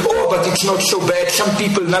argue, oh, but it's not so bad, some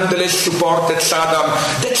people nonetheless supported Saddam.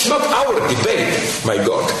 That's not our debate, my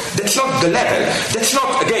God. That's not the level. That's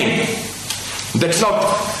not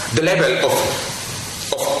the level of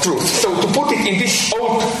truth. So to put it in this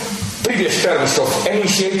old previous terms of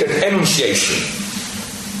enunciation,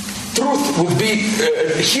 truth would be,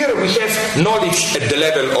 here we have knowledge at the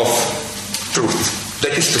level of truth.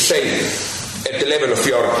 That is to say, at the level of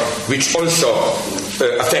which also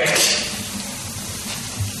affects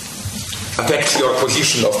your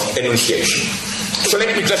position of enunciation. So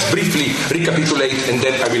let me just briefly recapitulate and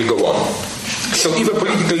then I will go on. So if a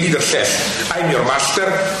political leader says, I'm your master,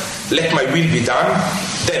 let my will be done,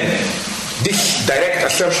 then this direct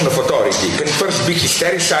assertion of authority can first be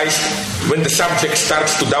hystericized when the subject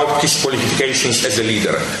starts to doubt his qualifications as a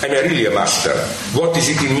leader. Am I really a master? What is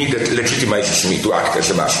it in me that legitimizes me to act as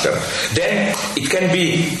a master? Then it can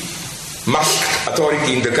be masked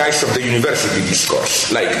authority in the guise of the university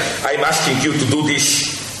discourse. Like, I'm asking you to do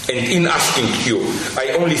this, and in asking you,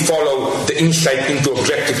 I only follow the insight into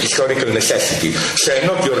objective historical necessity. So I'm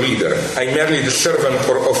not your leader. I'm merely the servant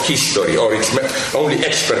of history, or it's only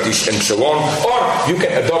expertise and so on. Or you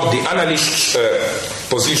can adopt the analyst's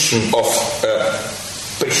position of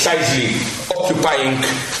precisely occupying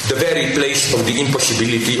the very place of the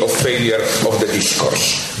impossibility of failure of the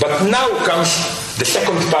discourse. But now comes the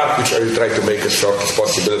second part, which I will try to make as short as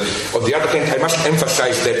possible. On the other hand, I must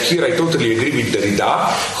emphasize that here I totally agree with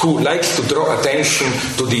Derrida, who likes to draw attention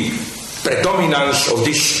to the predominance of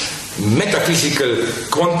this metaphysical,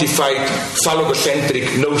 quantified,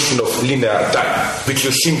 phallogocentric notion of linear time, which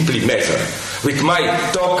you simply measure. With my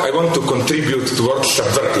talk, I want to contribute towards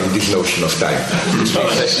subverting this notion of time.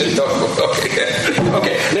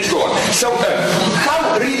 Okay, let's go on. So,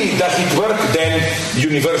 how really does it work then,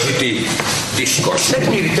 university discourse? Let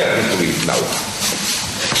me return to it now.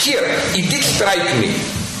 Here, it did strike me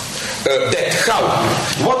that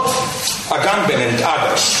what Agamben and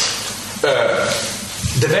others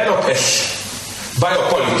develop as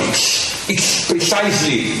biopolitics, it's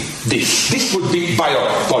precisely this. This would be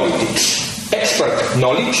biopolitics. Expert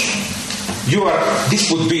knowledge,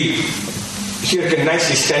 this would be, here can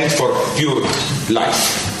nicely stand for pure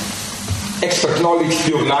life. Expert knowledge,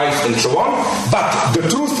 pure life, and so on. But the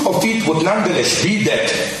truth of it would nonetheless be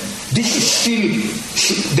that this is still,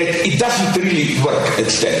 that it doesn't really work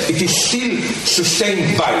instead. It is still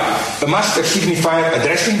sustained by a master signifier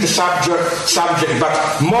addressing the subject,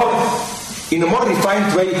 but in a more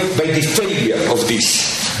refined way by the failure of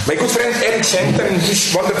this. My good friend Eric Center, in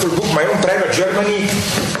his wonderful book, My Own Private Germany,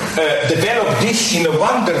 developed this in a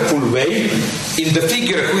wonderful way in the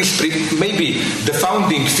figure who is maybe the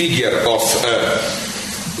founding figure of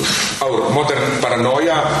our modern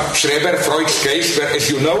paranoia, Schreber, Freud's case, where, as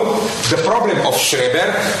you know, the problem of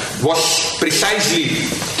Schreber was precisely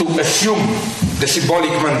to assume the symbolic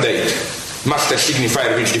mandate, master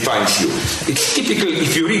signifier which defines you. It's typical,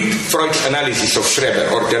 if you read Freud's analysis of Schreber,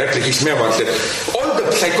 or directly his memoirs, that all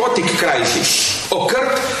the psychotic crises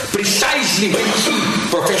occurred precisely when he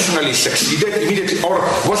professionally succeeded immediately, or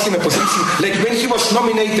was in a position, like when he was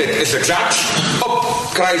nominated as a judge,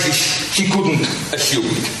 crisis he couldn't assume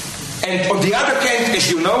it. And on the other hand, as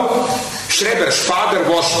you know, Schreber's father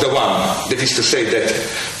was the one, that is to say that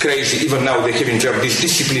crazy, even now they have in Germany this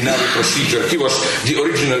disciplinary procedure. He was the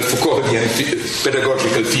original Foucauldian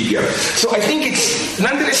pedagogical figure. So I think it's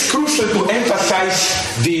nonetheless crucial to emphasize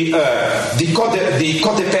the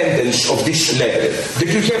codependence of this level. That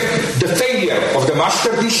you have the failure of the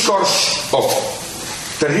master discourse of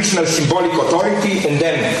traditional symbolic authority, and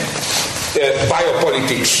then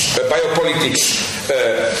biopolitics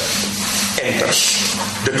enters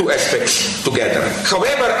the two aspects together.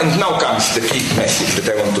 However, and now comes the key message that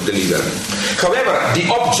I want to deliver. However, the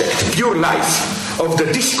object, pure life, of the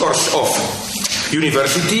discourse of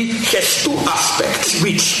university has two aspects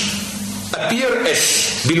which appear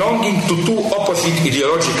as belonging to two opposite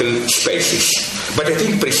ideological spaces. But I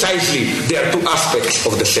think precisely they are two aspects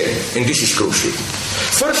of the same, and this is crucial.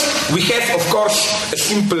 First, we have, of course, a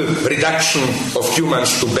simple reduction of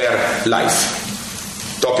humans to bare life.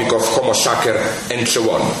 Topic of Homo sacer and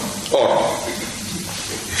so on. Or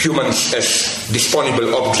humans as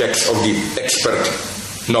disponible objects of the expert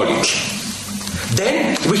knowledge.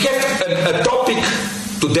 Then we have a topic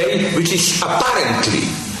today which is apparently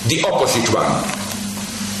the opposite one.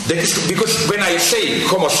 That is because when I say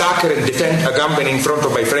Homo sacer and defend Agamben in front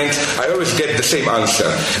of my friends, I always get the same answer.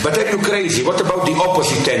 But are you crazy? What about the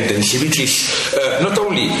opposite tendency, which is not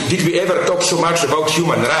only did we ever talk so much about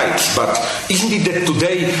human rights, but isn't it that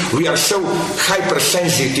today we are so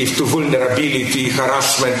hypersensitive to vulnerability,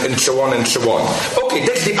 harassment, and so on and so on? Okay,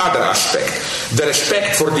 that's the other aspect. The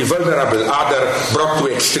respect for the vulnerable other brought to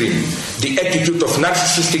extreme. The attitude of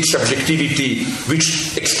narcissistic subjectivity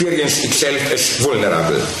which experiences itself as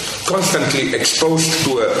vulnerable, constantly exposed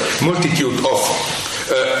to a multitude of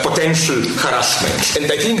potential harassments. And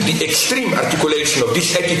I think the extreme articulation of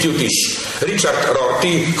this attitude is Richard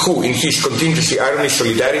Rorty, who in his Contingency, Irony,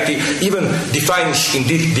 Solidarity even defines in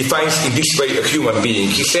this way a human being.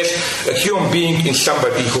 He says a human being is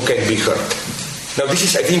somebody who can be hurt. Now this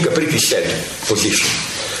is, I think, a pretty sad position.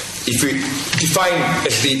 If we define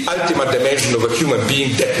as the ultimate dimension of a human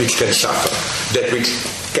being that which can suffer, that which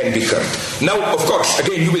can be hurt. Now, of course,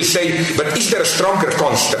 again you will say, but is there a stronger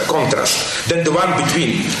contrast than the one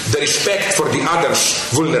between the respect for the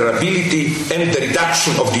other's vulnerability and the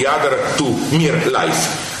reduction of the other to mere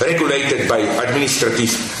life, regulated by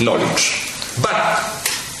administrative knowledge? But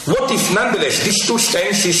what if nonetheless these two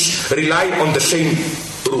stances rely on the same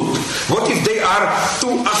root? What if they are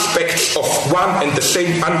two aspects of one and the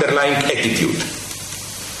same underlying attitude?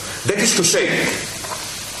 That is to say,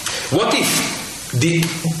 what is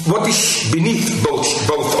beneath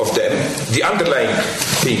both of them, the underlying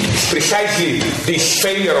thing, is precisely this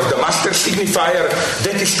failure of the master signifier,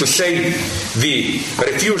 that is to say, the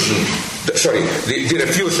refusal,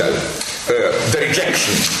 the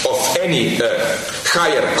rejection of any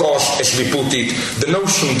higher cause, as we put it, the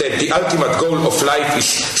notion that the ultimate goal of life is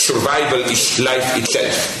survival, is life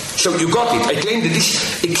itself. So you got it. I claim that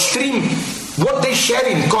this extreme, what they share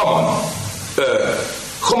in common,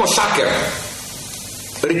 Homo sacer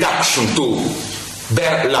reduction to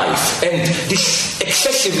bare life and this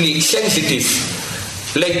excessively sensitive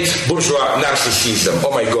late bourgeois narcissism.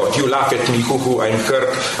 Oh my God, you laugh at me, hoo-hoo, I'm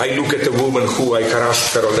hurt. I look at a woman who I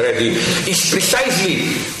harassed her already. It's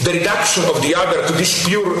precisely the reduction of the other to this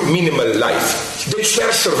pure minimal life. They share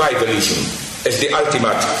survivalism as the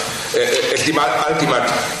ultimate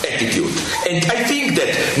attitude. And I think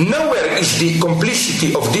that nowhere is the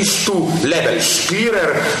complicity of these two levels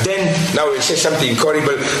clearer than, now I say something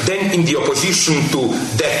horrible, than in the opposition to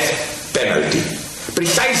death penalty.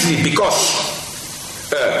 Precisely because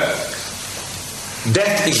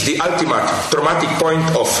death is the ultimate traumatic point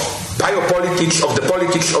of biopolitics, of the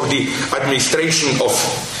politics of the administration of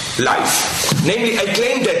life. Namely, I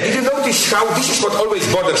claim that, did you notice how, this is what always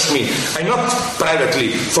bothers me, I'm not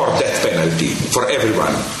privately for death penalty, for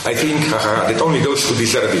everyone. I think that only those who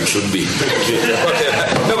deserve it should be.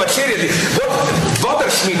 No, but seriously, what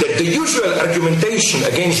bothers me that the usual argumentation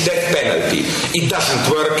against death penalty, it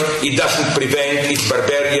doesn't work, it doesn't prevent, it's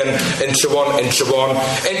barbarian, and so on, and so on.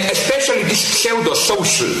 And especially this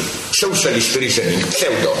socialist reasoning,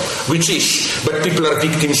 which is, but people are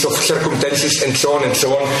victims of circumstances, and so on, and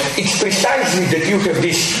so on. It's precisely that you have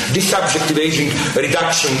this subjectivizing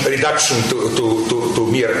reduction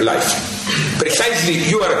to mere life. Precisely,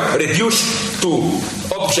 you are reduced to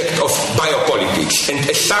object of biopolitics, and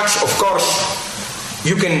as such, of course,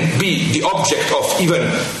 you can be the object of even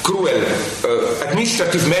cruel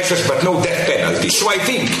administrative measures, but no death penalty. So I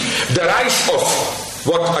think the rise of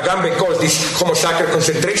what Agamben calls this Homo sacer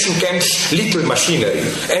concentration camps, little machinery,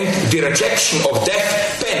 and the rejection of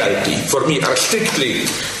death penalty, for me, are strictly,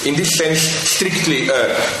 in this sense, strictly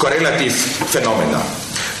correlative phenomena.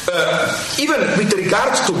 Even with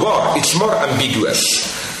regard to war, it's more ambiguous.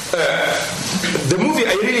 The movie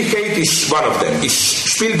I really hate is one of them, is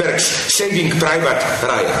Spielberg's Saving Private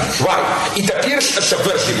Ryan. Why? It appears a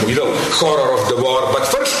subversive, horror of the war, but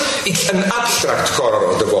first, it's an abstract horror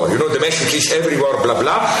of the war. The message is every war, blah,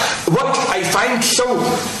 blah. What I find so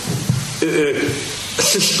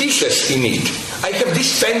suspicious in it, I have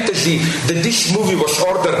this fantasy that this movie was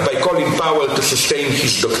ordered by Colin Powell to sustain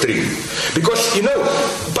his doctrine. Because,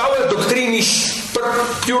 Powell doctrine is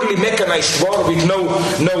purely mechanized war with no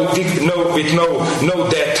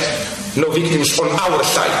death, no victims on our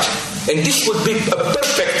side. And this would be a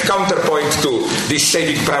perfect counterpoint to this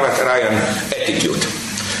Saving Private Ryan attitude.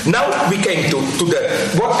 Now we came to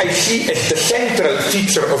what I see as the central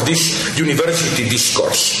feature of this university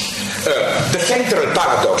discourse. The central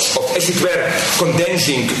paradox of, as it were,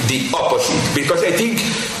 condensing the opposite. Because I think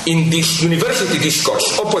in this university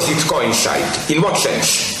discourse, opposite coincide. In what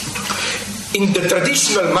sense? In the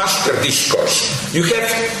traditional master discourse, you have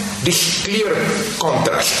this clear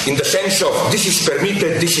contrast in the sense of this is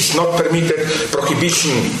permitted, this is not permitted,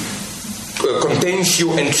 prohibition contains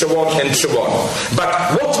you, and so on and so on.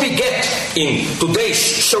 But what we get in today's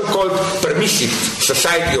so-called permissive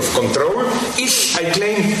society of control is, I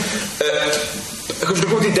claim,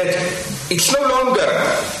 that it's no longer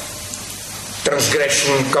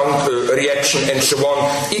transgression, reaction, and so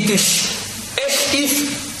on. It is as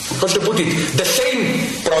if, the same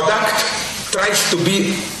product tries to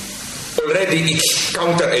be already its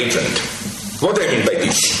counter-agent. What do I mean by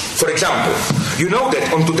this? For example, you know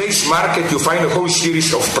that on today's market you find a whole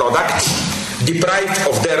series of products deprived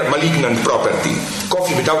of their malignant property.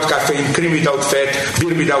 Coffee without caffeine, cream without fat,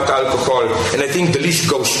 beer without alcohol, and I think the list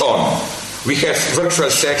goes on. We have virtual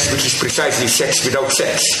sex, which is precisely sex without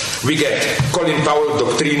sex. We get Colin Powell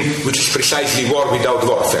doctrine, which is precisely war without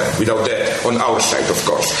warfare, without that on our side, of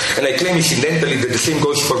course. And I claim incidentally that the same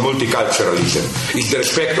goes for multiculturalism. It's the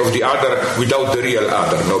respect of the other without the real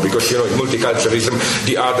other, because, in multiculturalism,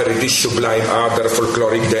 the other is this sublime other,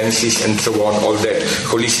 folkloric dances, and so on, all that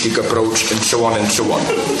holistic approach, and so on and so on.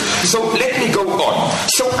 So let me go on.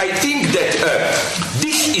 So I think that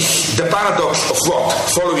this is the paradox of what,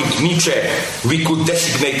 following Nietzsche, we could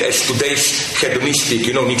designate as today's hedonistic,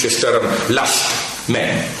 Nietzsche's term, lust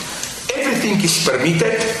man. Everything is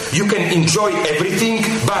permitted, you can enjoy everything,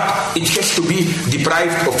 but it has to be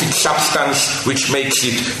deprived of its substance, which makes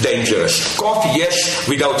it dangerous. Coffee, yes,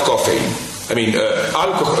 without caffeine.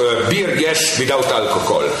 Beer, yes, without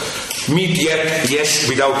alcohol. Meat, yes,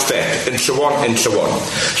 without fat, and so on and so on.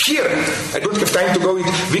 Here, I don't have time to go into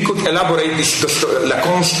it, we could elaborate this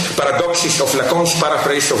Lacan's paradoxes of Lacan's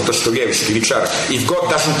paraphrase of Dostoevsky, which are, if God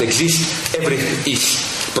doesn't exist, everything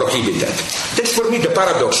is. prohibited. That's for me the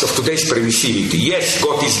paradox of today's permissivity. Yes,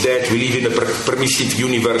 God is dead, we live in a permissive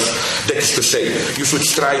universe. That is to say, you should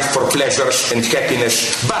strive for pleasures and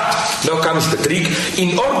happiness. But, now comes the trick,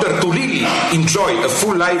 in order to really enjoy a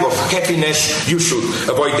full life of happiness, you should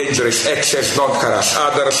avoid dangerous excess, not harass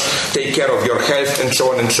others, take care of your health, and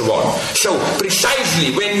so on and so on. So,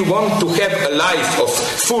 precisely when you want to have a life of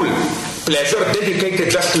full pleasure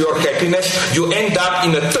dedicated just to your happiness, you end up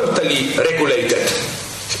in a totally regulated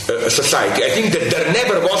society. I think that there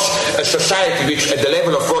never was a society which, at the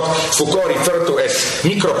level of what Foucault referred to as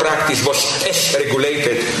micro-practice, was as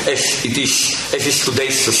regulated as it is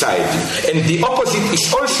today's society. And the opposite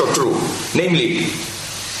is also true, namely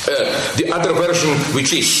the other version,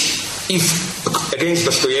 which is, if, against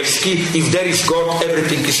Dostoevsky, if there is God,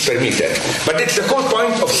 everything is permitted. But it's the whole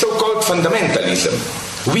point of so-called fundamentalism.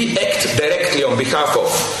 We act directly on behalf of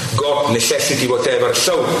God, necessity, whatever.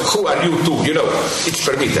 So, who are you to? It's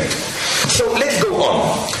permitted. So, let's go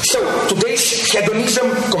on. So, today's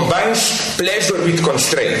hedonism combines pleasure with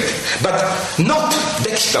constraint. But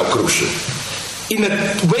that's now crucial. In a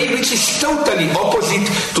way which is totally opposite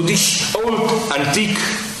to this old, antique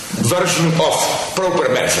version of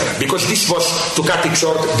proper measure, because this was, to cut it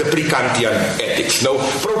short, the pre-Kantian ethics. No,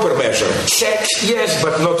 proper measure. Sex, yes,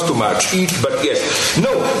 but not too much. Eat, but yes.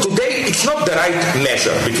 No, today it's not the right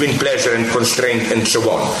measure between pleasure and constraint and so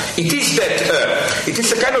on. It is that, it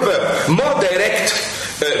is a kind of a more direct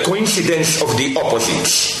coincidence of the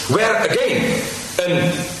opposites, where again,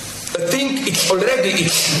 a thing, it's already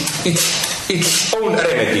its own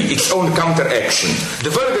remedy, its own counteraction.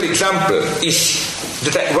 The vulgar example is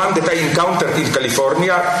one that I encountered in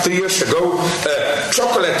California 3 years ago,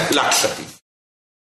 chocolate laxative.